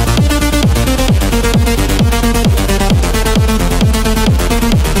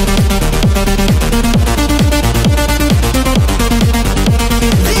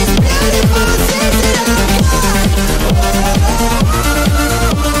 These beautiful things that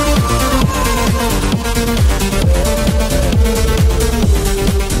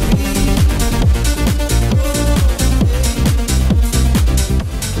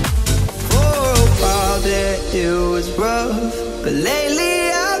For a while there it was rough, but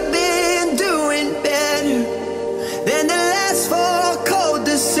lately I've been doing better than the last 4 cold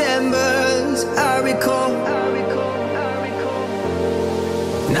Decembers I recall.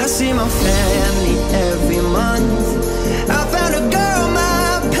 And I see my family every month. I found a girl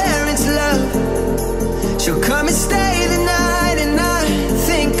my parents love. She'll come and stay the night, and I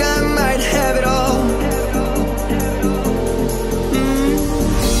think I might have it all.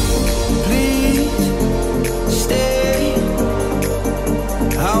 Please stay.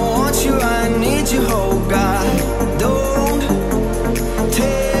 I want you, I need you, oh God. Don't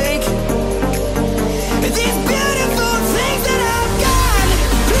take these beautiful things that I've got.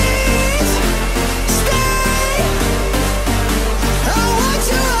 Please stay. I want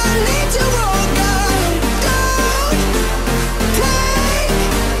you, I need you, oh God. Don't take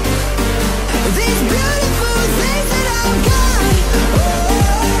these beautiful things that I've got.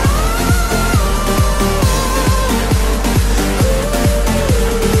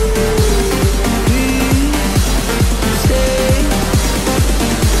 Please stay.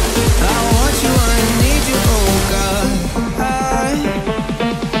 I want you, I need you, oh God. I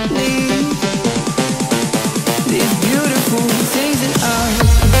need these beautiful things that I.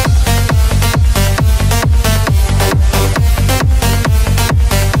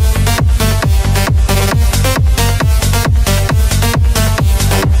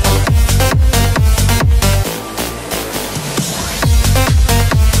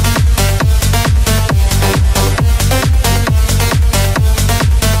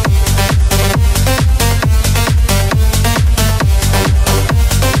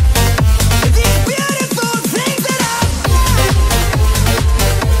 These beautiful things that I've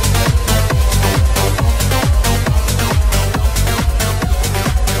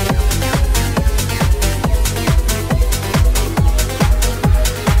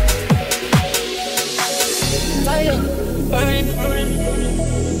Fire, burning,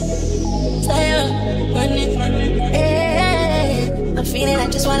 fire, burning, yeah. I'm feeling, I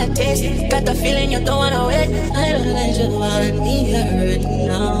just wanna taste it. Got the feeling you don't wanna wait. I don't let you wanna need her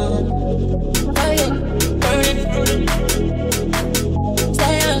now. Fire, burning,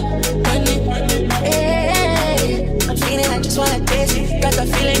 fire, burning, yeah. I'm feeling, I just wanna taste it. Got the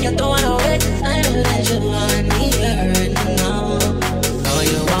feeling you don't wanna wait. I don't let you wanna need her now. Oh,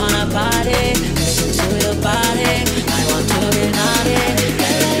 you wanna party? Listen to your body. I want to be naughty.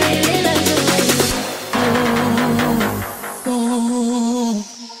 And I really like the way you move.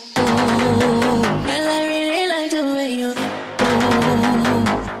 And I really like the way you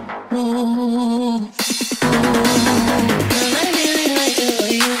move.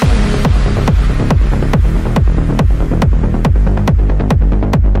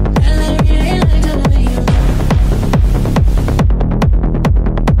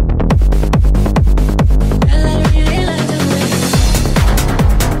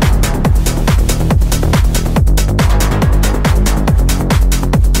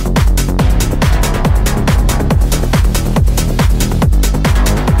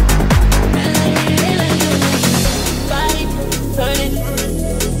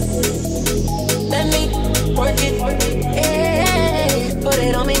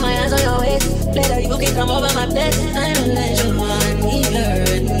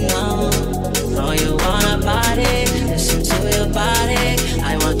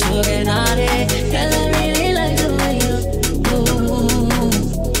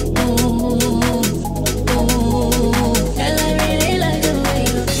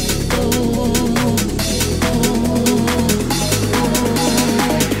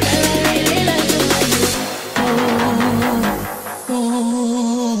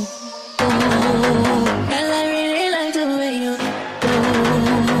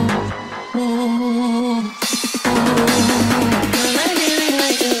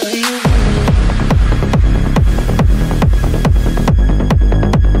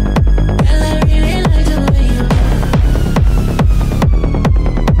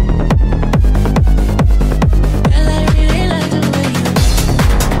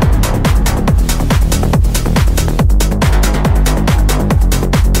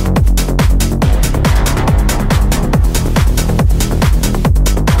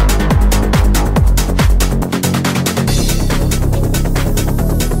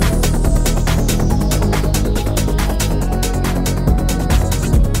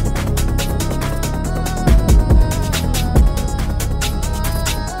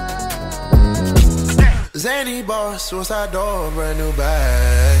 Zany boss, suicide door, brand new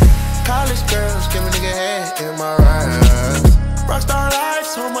bag. College girls, give a nigga head in my rhymes. Rockstar life,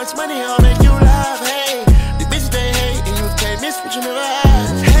 so much money, I'll make you laugh. Hey, the bitches they hate, and you can't miss what you never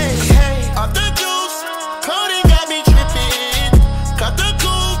had. Hey, hey, off the juice, coding got me tripping. Cut the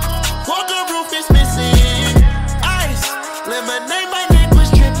coupe, walker roof is missing. Ice, lemonade, my neck was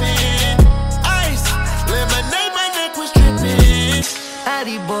dripping. Ice, lemonade, my neck was dripping.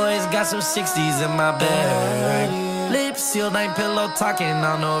 Addy boys got some 60s in my bag. Lips sealed, ain't pillow talking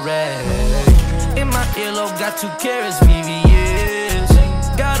on no rag. In my earlobe got 2 carats,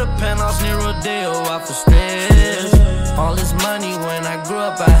 VVS. Got a penthouse near Rodeo off the stress. All this money when I grew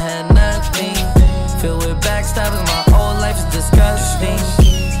up I had nothing. Filled with backstabbing, my whole life is disgusting.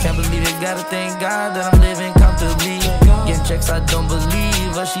 Can't believe it, gotta thank God that I'm living comfortably. Getting checks I don't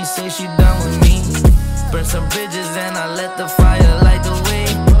believe, but she say she done with me. Burn some bridges and I let the fire light the way.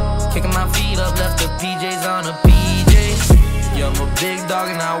 Kicking my feet up, left the PJs on the PJs. Yeah, I'm a big dog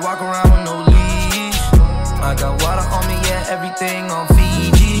and I walk around with no leash. I got water on me, yeah, everything on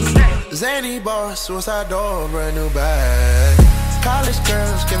Fiji. Zany boss, suicide door, brand new bag. College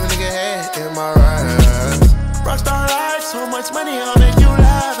girls, give a nigga head in my rhymes. Rockstar life, so much money, I'll make you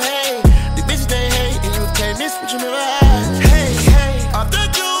laugh. Hey, the bitches they hate, and you can't miss what you never had. Hey, hey, off the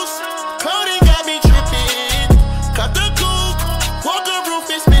juice, coding got me tripping. Cut the coupe, walker roof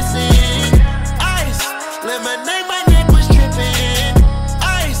is missing. Ice, lemonade, my neck was dripping.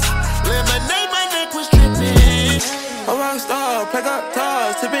 Ice, lemonade, my neck was dripping. A rockstar, pack up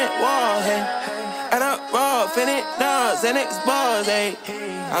cars, tipping walls, hey. Add up raw, finish dogs, and X-bars, hey.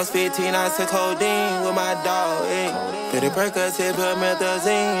 I was 15, I took codeine with my dog, hey. Pretty Percocet, put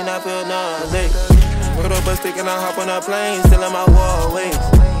methazine, I feel nauseous. Put up a stick and I hop on a plane, still in my wall, wait.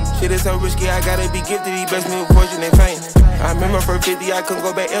 Shit is so risky, I gotta be gifted, he blessed me with fortune and fame. I remember for 50, I couldn't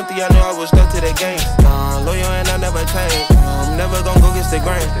go back empty, I knew I was stuck to the game. Loyal and I never change, I'm never gonna go against the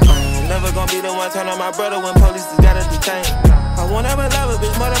grain. Never gonna be the one turn on my brother when police just gotta detain. I won't ever love a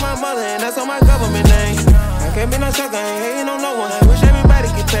bitch more than my mother, and that's on my government name. I can't be no sucker, I ain't hating on no one. I wish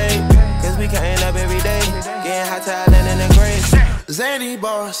everybody get paid, cause we counting up every day, getting hot to island in the grave. Zany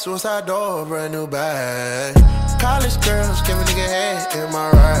boss, suicide door, brand new bag. College girls, give a nigga head in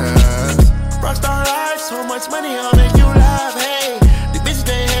my rhymes. Rockstar life, so much money, I'll make you laugh. Hey, the bitches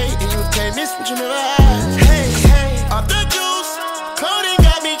they hate, and you can't miss what you never had. Hey, hey, off the juice, coding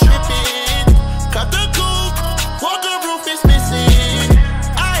got me tripping. Cut the coupe, walker roof is missing.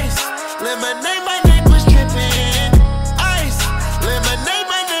 Ice, lemonade, my neck was dripping. Ice, lemonade,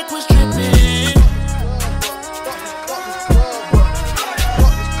 my neck was dripping.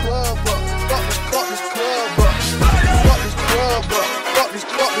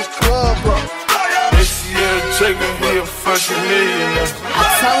 I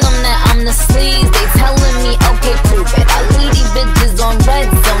tell them that I'm the sleaze, they telling me okay prove it. I leave these bitches on red,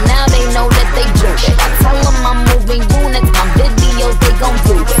 so now they know that they do it. I tell them I'm moving units, my videos they gon'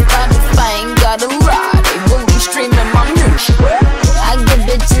 do it. But if I ain't got a ride, they will be streaming my music. I give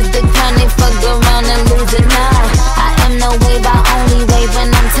bitches the kind they fuck around and lose it now. I am no wave, I only wave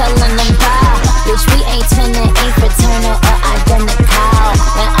when I'm telling them bye. Bitch, we ain't twinning, ain't fraternal or identical.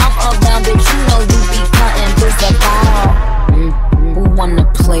 When I'm around, bitch, you know you be cutting this about. Who wanna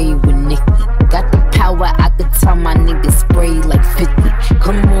play with Nicki? Got the power, I could tell my niggas spray like 50.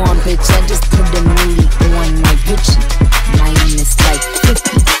 Come on, bitch, I just put the meaty on my Gucci. Mine is like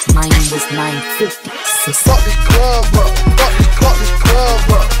 50, mine was 950. So fuck this club up, fuck this club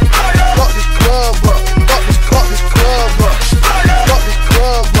up, fuck this club up, fuck this club up, fuck this club up, fuck this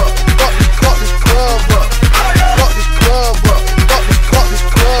club up, fuck this club up, fuck this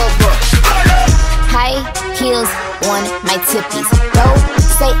club up. High heels on my tippies. Don't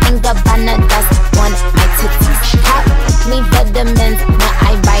say ain't Gabbana, that's on my titties. Pop me vitamins when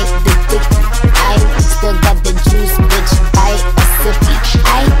I bite the dicky. I still got the juice, bitch, bite a sippy.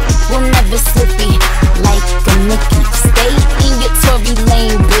 I will never slippy like a Mickey. Stay in your Tory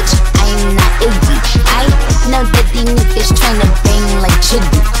lane, bitch, I'm not Iggy. I know that these niggas tryna bang like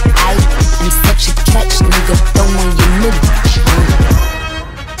Chitty. I am such a catch, nigga, throwing your nigga.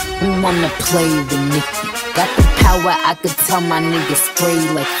 Who wanna play with Nicki? Got the power, I could tell my niggas spray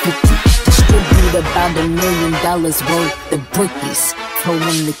like 50. Distribute about $1 million worth of brickies. Told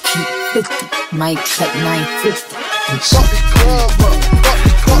them to keep 50, might cut 950. And shut the club up, fuck the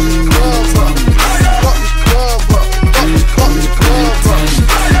club up, fuck the club up, fuck the club up,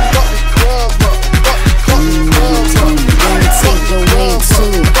 fuck the club up, don't take away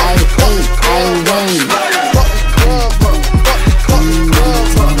too, I win. Fuck the club up, fuck the club up. Fuck the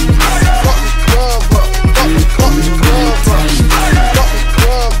club up,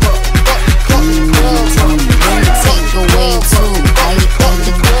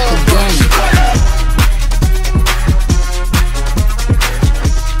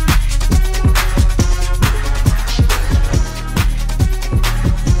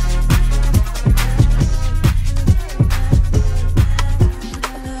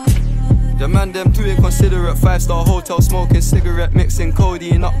 The man them too inconsiderate. 5-star hotel smoking cigarette, mixing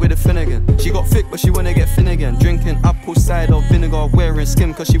codeine up with a Finnegan. She got thick but she wanna get thin again. Drinking apple cider vinegar, wearing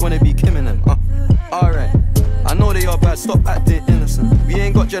skim cause she wanna be Kim and them. Alright, I know they are bad, stop acting innocent. We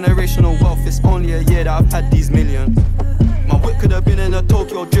ain't got generational wealth, it's only a year that I've had these millions. My whip could have been in a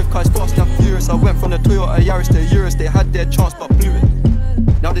Tokyo drift car, it's fast and furious. I went from the Toyota Yaris to Urus, they had their chance but blew it.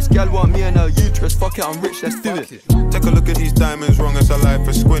 Now this gal want me and her uterus, fuck it, I'm rich, let's do it. Take a look at these diamonds, wrong as a life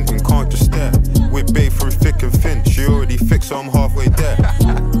for squinting, can't just stare. With babe through thick and thin, she already fixed so I'm halfway there.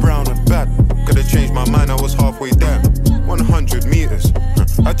 Brown and bad, could've changed my mind, I was halfway there. 100 meters,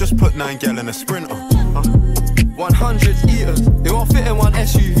 I just put 9 gal in a sprinter. 100 eaters, they won't fit in one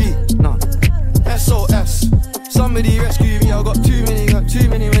SUV, nah. SOS, somebody rescue me, I got too many,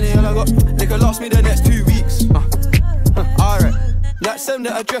 and I got, they could last me the next 2 weeks. Alright, let's send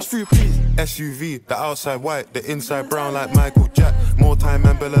the address through please. SUV, the outside white, the inside brown like Michael Jack. More time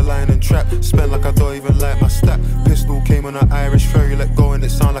and Bella line and trap, spent like I don't even like my stack. Pistol came on an Irish ferry, let go and it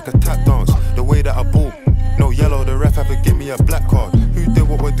sound like a tap dance. The way that I bought, no yellow, the ref had to give me a black card. Who did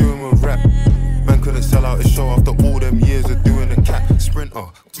what we're doing with rap? Man couldn't sell out his show after all them years of doing a cat sprinter.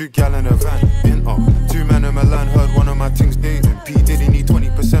 2 gal in a van, pinter. 2 man in Milan, heard one of my things dating. P Diddy need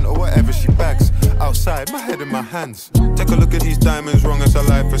 20% or whatever she bags. Outside, my head in my hands. Take a look at these diamonds, wrong as a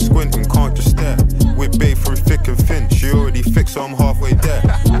life for squinting, can't just stare. With babe through thick and thin, she already fixed so I'm halfway there.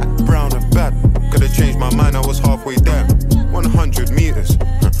 Brown and bad, could've changed my mind, I was halfway there. 100 meters,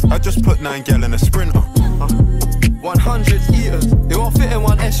 I just put 9 gal in a sprinter. 100 eaters, they won't fit in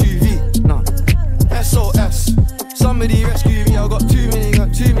one SUV, nah. SOS, somebody rescue me, I got too many,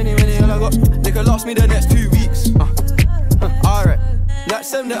 and I got, they could last me the next 2 weeks. Alright, let's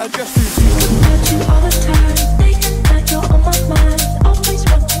send the address through. About you all the time, thinking that you're on my mind, always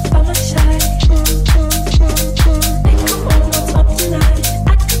walking by my side. Think I'm on what's up tonight, I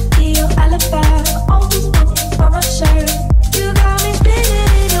could be your alibi, always walking by my side. You got me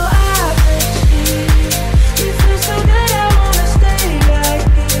spinning in your eyes. You feel so good, I wanna stay right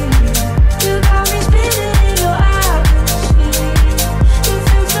here. You got me spinning in your eyes. You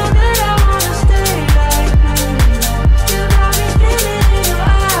feel so good, I wanna stay right here. You got me spinning in your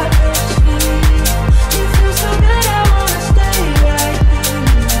eyes. You feel so good, I wanna stay right here.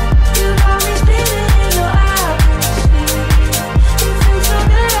 You got me spinning in your eyes. You feel so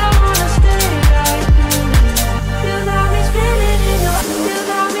good, I wanna stay right here. You got me spinning in your, you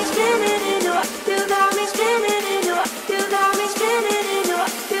got me spinning in your, you got me spinning in your, you got me spinning in your,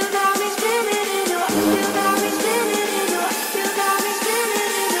 you got me spinning in your, you got me spinning in your, you got me spinning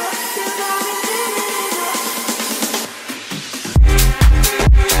in your, you got me spinning in your.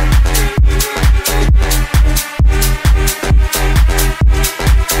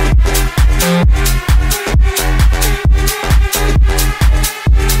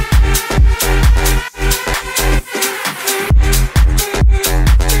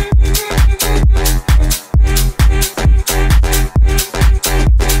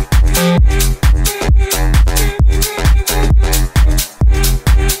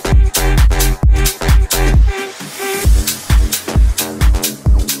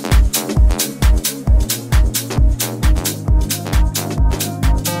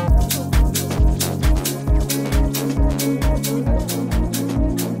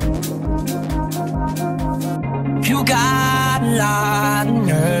 You got a lot of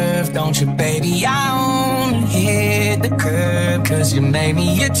nerve, don't you, baby? I only hit the curb cause you made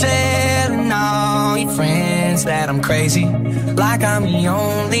me. You're telling all your friends that I'm crazy, like I'm the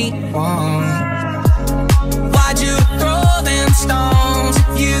only one. Why'd you throw them stones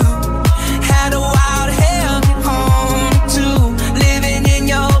if you had a wild hell at home too? Living in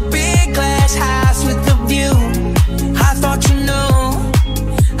your big glass house with a view. I thought you knew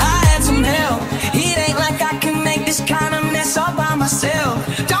I had some help. It ain't like I can make this kind of mess all by myself.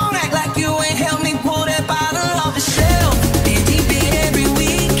 Don't act like you ain't helped me pull that bottle off the shelf. And deep it every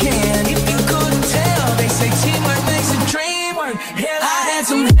weekend, if you couldn't tell. They say teamwork makes the dream work. Hell, I had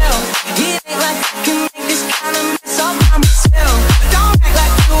some help. It ain't like I can make this kind of mess all by myself. Don't act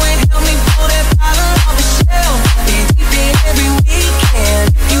like you ain't helped me pull that bottle off the shelf. And deep it every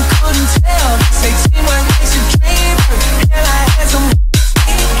weekend, if you couldn't tell. They say teamwork makes the dream work. Hell, I had some help.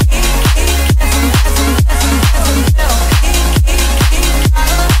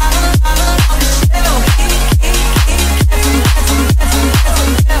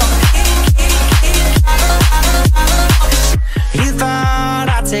 You thought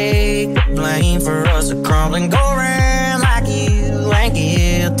I'd take the blame for us to crumble and go around like you ain't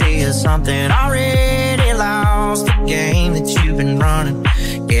guilty of something. Already lost the game that you've been running.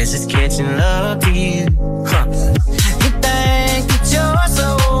 Guess it's catching up to you. You think that you're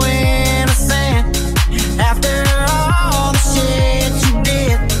so innocent.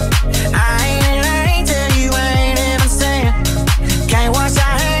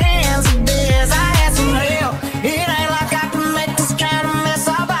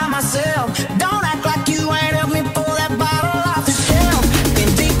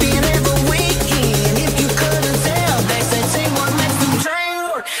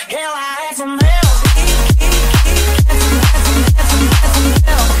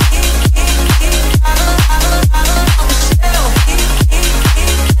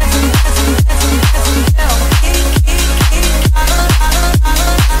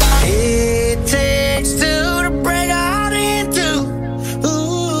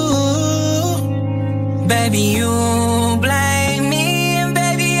 Baby, you blame me, and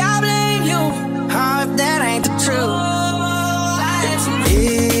baby, I blame you. Oh, if that ain't the truth.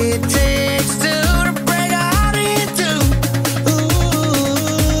 It takes two to break a heart in two.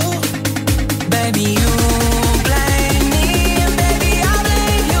 Ooh, baby, you blame me, and baby, I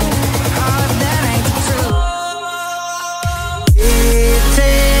blame you. Oh, if that ain't the truth. It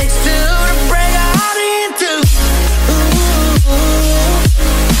takes two to break a heart in two. Ooh,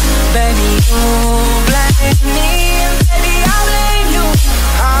 baby, you blame me, and baby, I blame you.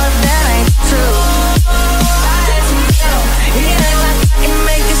 Oh, if that ain't the truth. It ain't like I can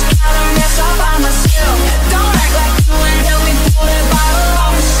make this kind of mess all by myself. Don't act like you ain't help me pull that bottle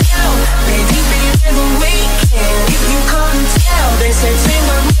off the shelf. Baby, baby, the weekend, if you couldn't tell. They say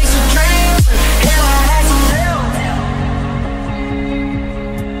teamwork makes a dream. Hell, I had some help.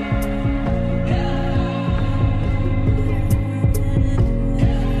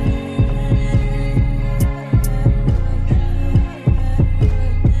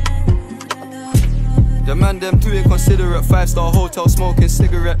 The man them too inconsiderate, 5-star hotel smoking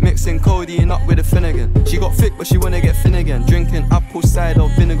cigarette, mixing codeine up with a Finnegan. She got thick but she wanna get thin again, drinking apple cider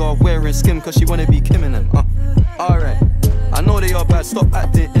vinegar, wearing skim cause she wanna be Kim in them. Alright, I know they are bad, stop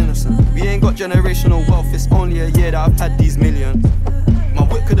acting innocent. We ain't got generational wealth, it's only a year that I've had these millions. My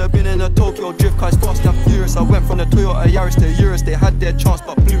whip could have been in a Tokyo drift car, it's fast and furious. I went from the Toyota Yaris to Urus, they had their chance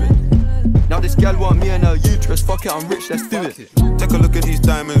but blew it. Now this gal want me and her uterus, fuck it, I'm rich, let's do it. Take a look at these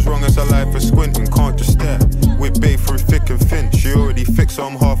diamonds, wrong as a life for squinting, can't just stare. We're babe through thick and thin, she already fixed so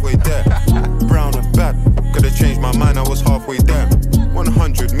I'm halfway there. Brown and bad, could've changed my mind, I was halfway there.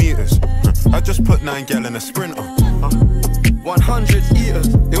 100 meters, I just put 9 gal in a sprinter. 100 eaters,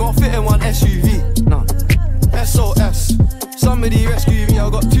 it won't fit in one SUV, nah. SOS, somebody rescue me, I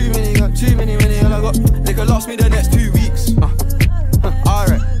got too many, and I got, they could last me the next 2 weeks.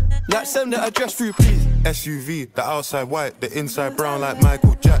 Alright. Like send the address through please. SUV, the outside white, the inside brown like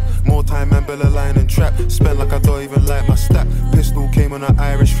Michael Jack. More time and Bella line and trap. Spent like I don't even like my stack. Pistol came on an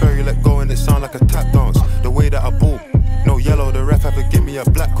Irish ferry, let go and it sound like a tap dance. The way that I bought, no yellow, the ref had to give me a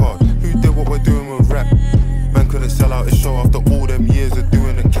black card. Who did what we're doing with rap? Man couldn't sell out his show after all them years of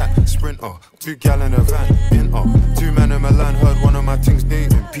doing the cat. Sprinter, 2 gal in a van, in 2 man in Milan, heard one of my things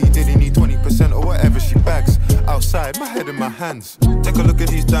dating. P Diddy need 20% or whatever she bags. Outside, my head in my hands. Take a look at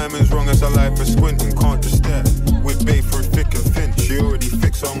these diamonds, wrong as a life for squinting, can't just stare. With babe through thick and thin, she already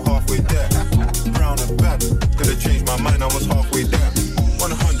fixed so I'm halfway there. Brown and bad, could've changed my mind, I was halfway there.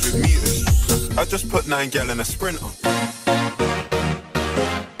 100 meters, I just put 9 gal in a sprinter.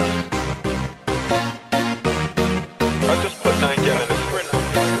 I just put 9 gal in a sprinter.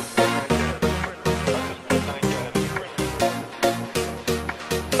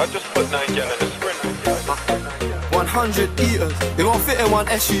 I just put 9 gal in a sprinter. 100 eaters, it won't fit in one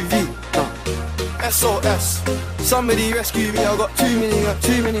SUV. SOS, somebody rescue me, I got too many,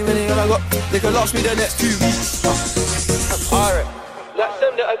 and I got, they could last me the next 2 weeks. Alright, let's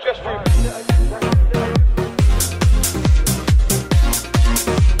send the address through.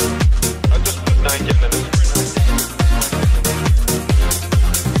 I just put 9 gal in a sprinter.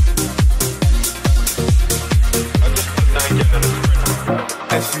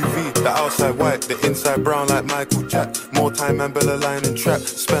 SUV, the outside white, the inside brown like Michael Jack. More time and Bella line and trap.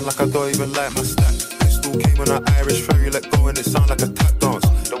 Spent like I don't even like my stack. Pistol came on an Irish ferry, let go and it sound like a tap dance.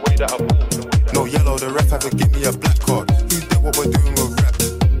 The way that I bought, no yellow, the ref had to give me a black card. Who did what we're doing with rap?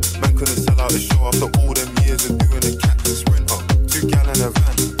 Man couldn't sell out his show after all them years of doing the cat. Sprinter, 2 gal in a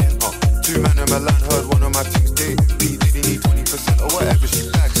van, in 2 man in Milan, heard one of my things dating. P Diddy need 20% or whatever she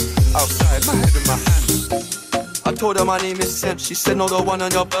bags. Outside, my head in my hands. I told her my name is Sam, she said no, the one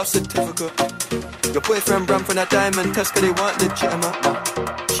on your birth certificate. Your boyfriend ran from that diamond test cause they weren't legitimate.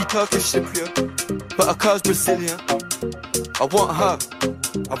 She Turkish Cypriot, but her car's Brazilian. I want her,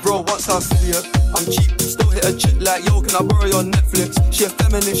 I bro once I'll see her. I'm cheap, still hit a chick like yo, can I borrow your Netflix? She a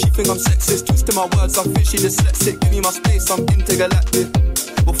feminist, she think I'm sexist. Twisting my words, I think she dyslexic. Give me my space, I'm intergalactic.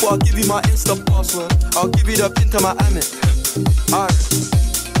 Before I give you my Insta password, I'll give you the pin to my Amex. Alright,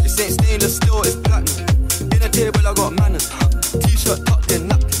 this ain't stainless steel, it's platinum. In a table I got manners, t-shirt tucked in,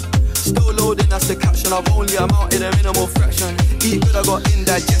 napkin. Still loading, that's the caption. I've only amounted a minimal fraction. Eat good, I got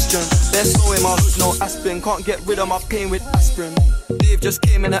indigestion. There's no in my hood, no aspirin. Can't get rid of my pain with aspirin. Dave just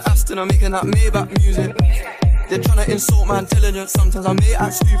came in an Aston, I'm making that Maybach music. They're tryna insult my intelligence, sometimes I may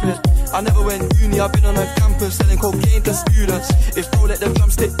act stupid. I never went uni, I've been on a campus selling cocaine to students. If bro let the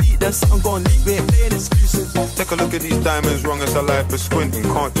drumstick beat, then something gon' leak, we ain't playing exclusives. Take a look at these diamonds, wrong as a life for squinting,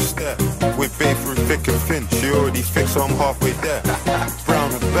 can't just stare. With babe through thick and thin, she already fixed so I'm halfway there.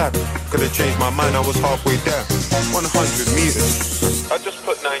 Brown and bad, could've changed my mind, I was halfway there. 100 meters, I just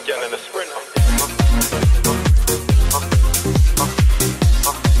put 9 gal in a sprinter.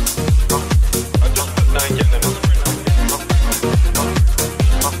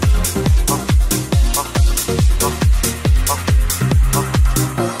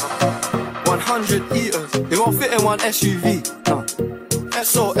 100 eaters. It won't fit in one SUV. No.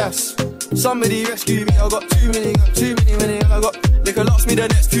 SOS. Somebody rescue me. I got too many. They could last me the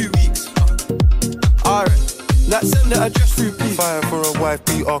next 2 weeks. Alright. Let's send the address through, please. Fire for a wife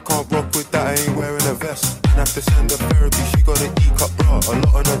beater, can't rock with that, I ain't wearing a vest. Have to send her therapy, she got an E-cup bra, a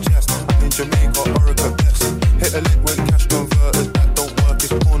lot on her chest. I'm in Jamaica, Orica best. Hit a lick when cash converters, that don't work,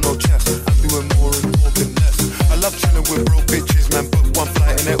 it's porno chest. I'm doing more and talking less. I love chilling with broke bitches, man, book one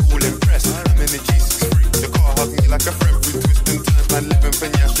flight and they're all impressed. I'm in the G63, the car hugged me like a friend through twists and turns, man, living for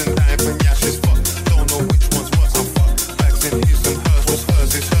Nyash and dying for Nyash is fuck. Don't know which one's what, I'm fucked. Bags in his and hers, what's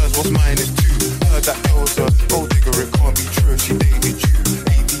hers is hers, what's mine is too. Heard that girl's a gold digger, it can't be true, she dated you.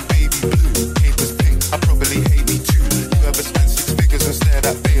 80 baby blue, papers pink, I probably hate me too. You ever spent 6 figures and stared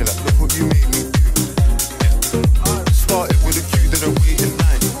at Baylor, look what you made me do. Started with a queue that are waiting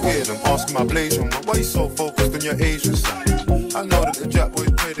line. Weird, I'm asking my Blasian, why you so focused on your Asian side? I know that the Jack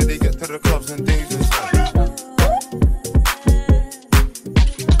boys pray that they get to the clubs and dangerous side.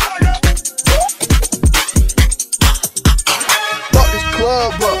 Fuck this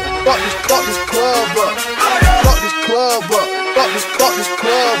club up, fuck this club up, fuck this club up, fuck this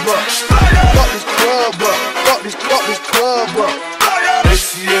club up, fuck this club up, fuck this club up.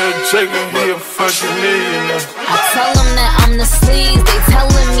 ACL Jacob, he a fucking millionaire. I tell them that I'm the sleaze, they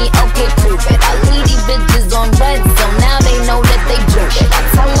telling me, okay, prove it. I leave these bitches on red, so now they know that they do it. I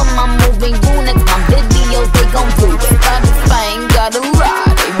tell them I'm moving units, my videos, they gon' do it. Got a fine, got a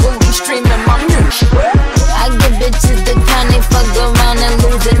ride, they really streaming my music. I give bitches the kind they fuck around and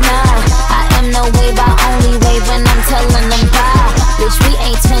lose it now. I am no wave, I only wave when I'm telling them bye. Bitch, we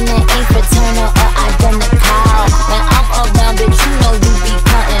ain't twinning, ain't fraternal or identical. When I'm around, bitch, you know you be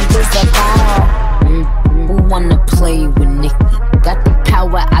cutting this about. Who wanna play with Nicki? Got the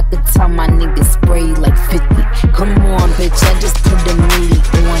power, I could tell my niggas spray like 50. Come on, bitch, I just put the meaty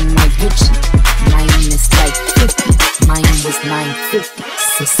on my Gucci. Mine is like 50, mine was 950.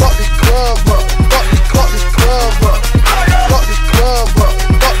 So fuck this club up, fuck this club up, fuck this club up,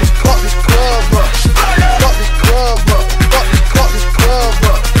 fuck this club up, fuck this club up, fuck this club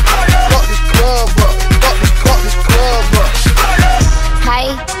up, fuck this club up, fuck this club up.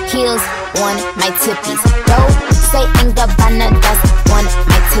 high heels on my tippies. Don't say ain't Gabbana, that's on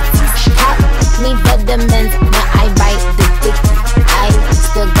my titties. Pop me vitamins when I write the dicky. I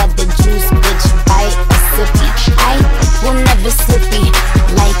still got the juice, bitch, bite a sippy. I will never slippy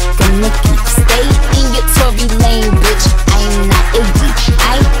like a Nicki. Stay in your Tory lane, bitch, I'm not Iggy.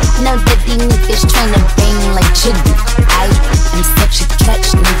 I know that these niggas tryna bang like Chitty. I am such a catch,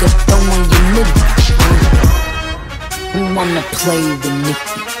 nigga, throwing your nigga. Who wanna play with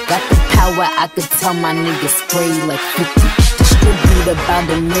Nicki? Got the power, I could tell my niggas spray like 50. Distribute about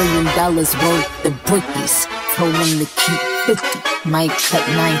 $1 million worth of brickies. Told them to keep 50, might cut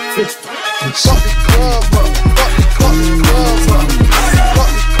 950. And shit. Fuck this club up, fuck this club up, fuck this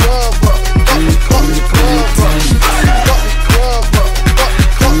club up, fuck this club up, fuck this club up, fuck this club up.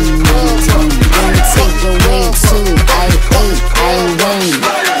 Don't take away too, I ate, I win.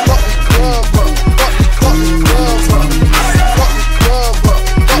 Fuck this club up, fuck this club up, fuck this club up,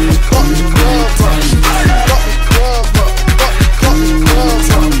 fuck this club up, fuck this club up, fuck this club up.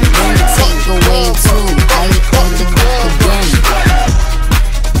 Don't take away too, I ate it again.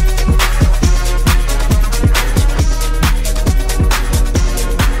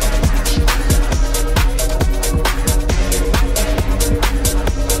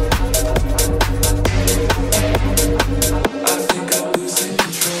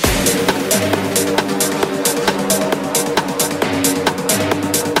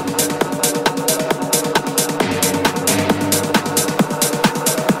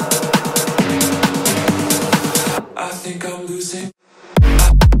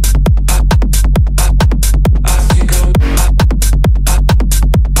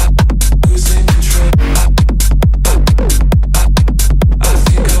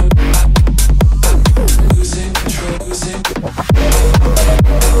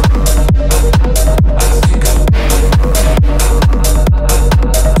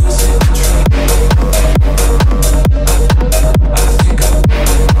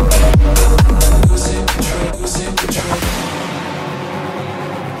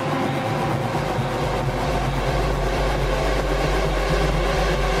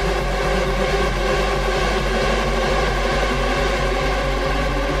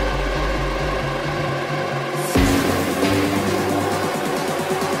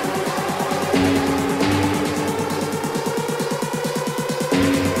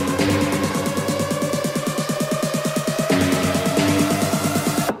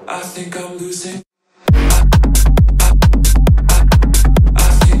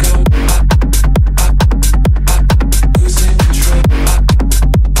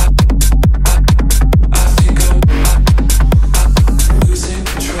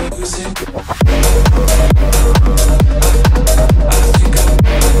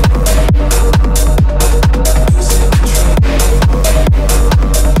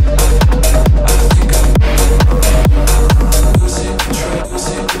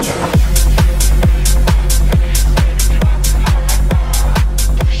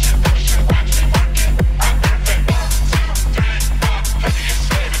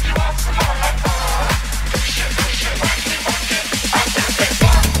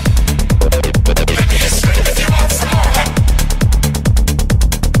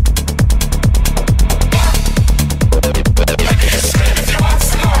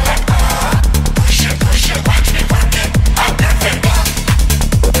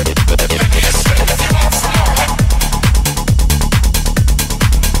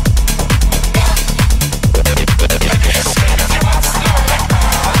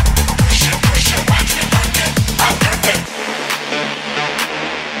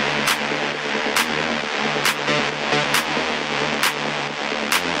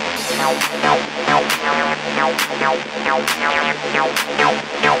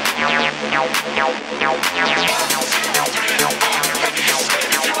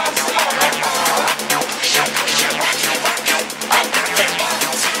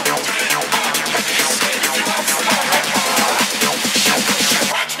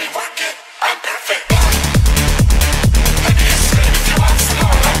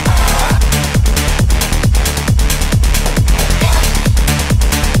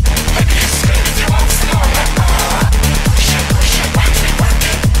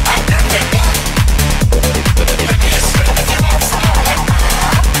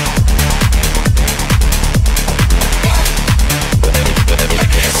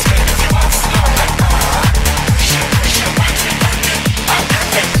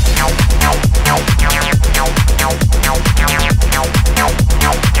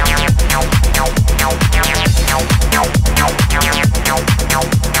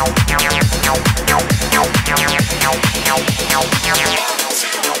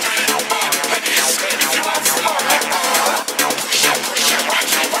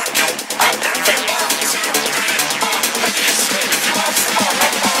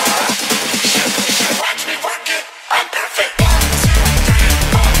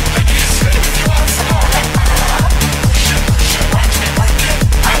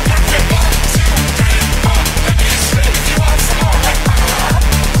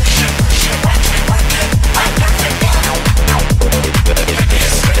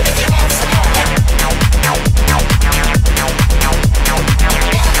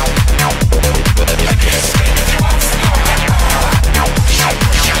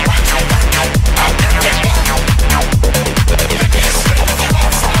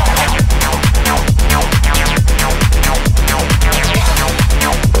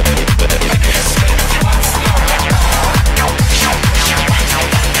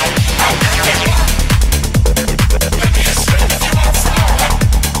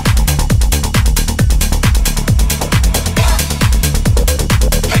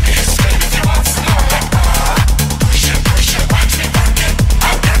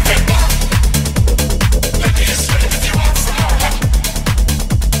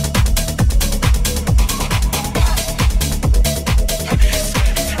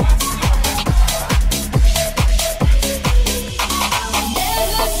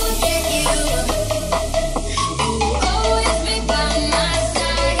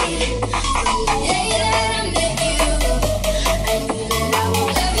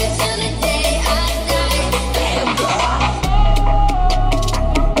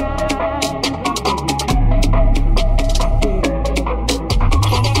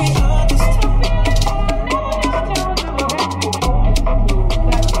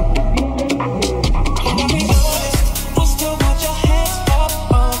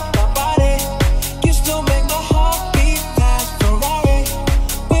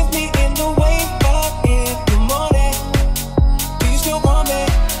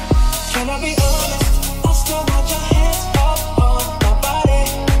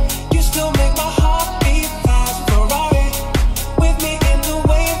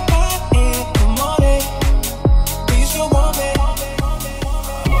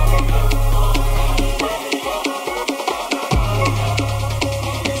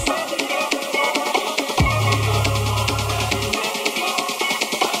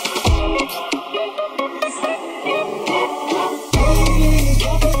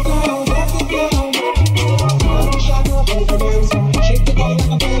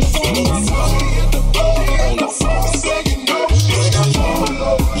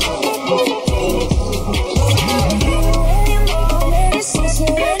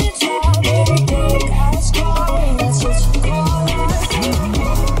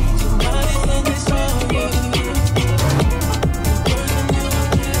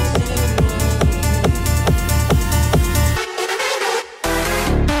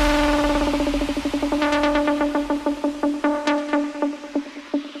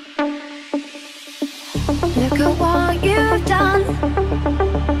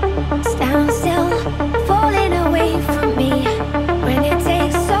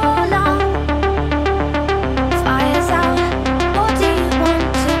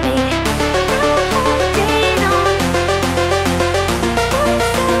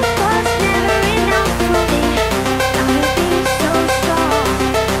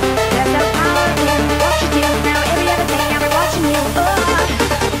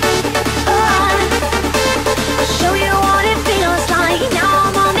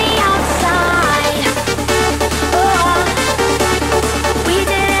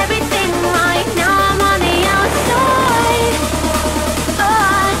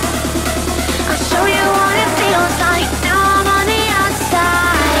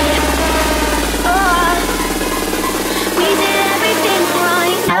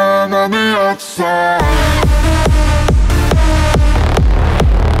 time.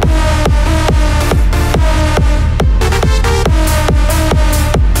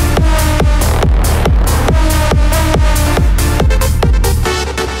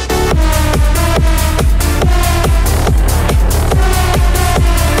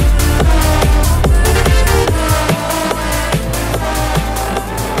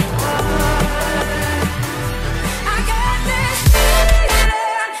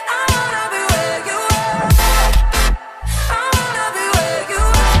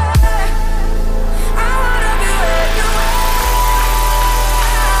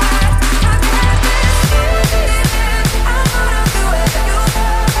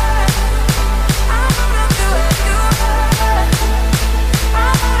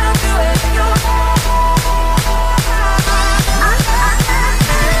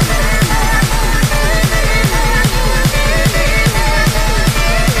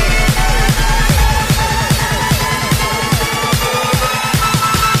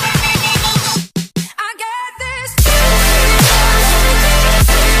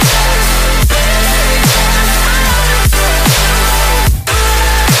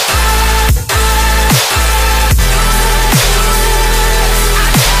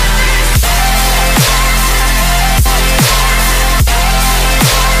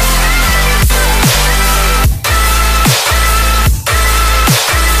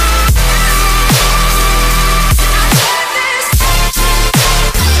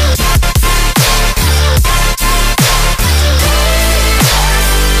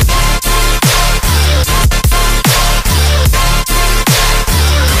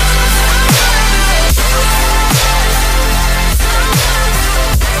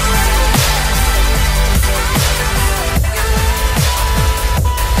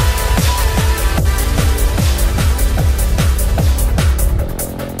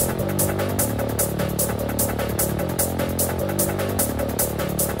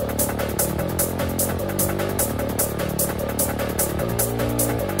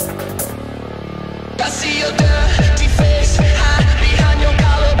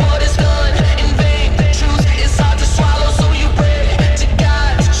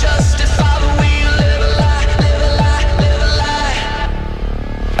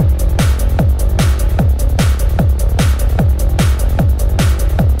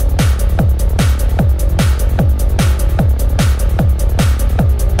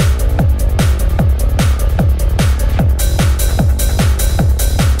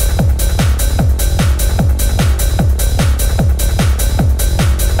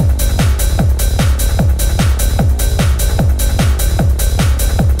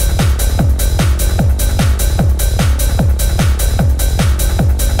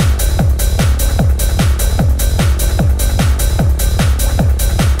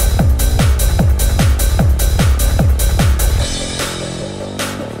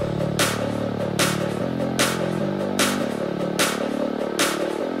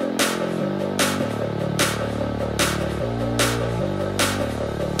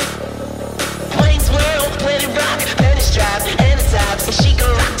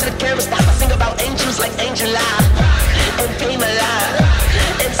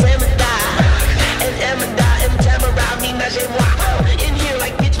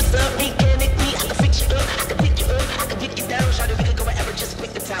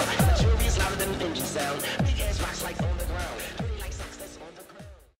 Sound.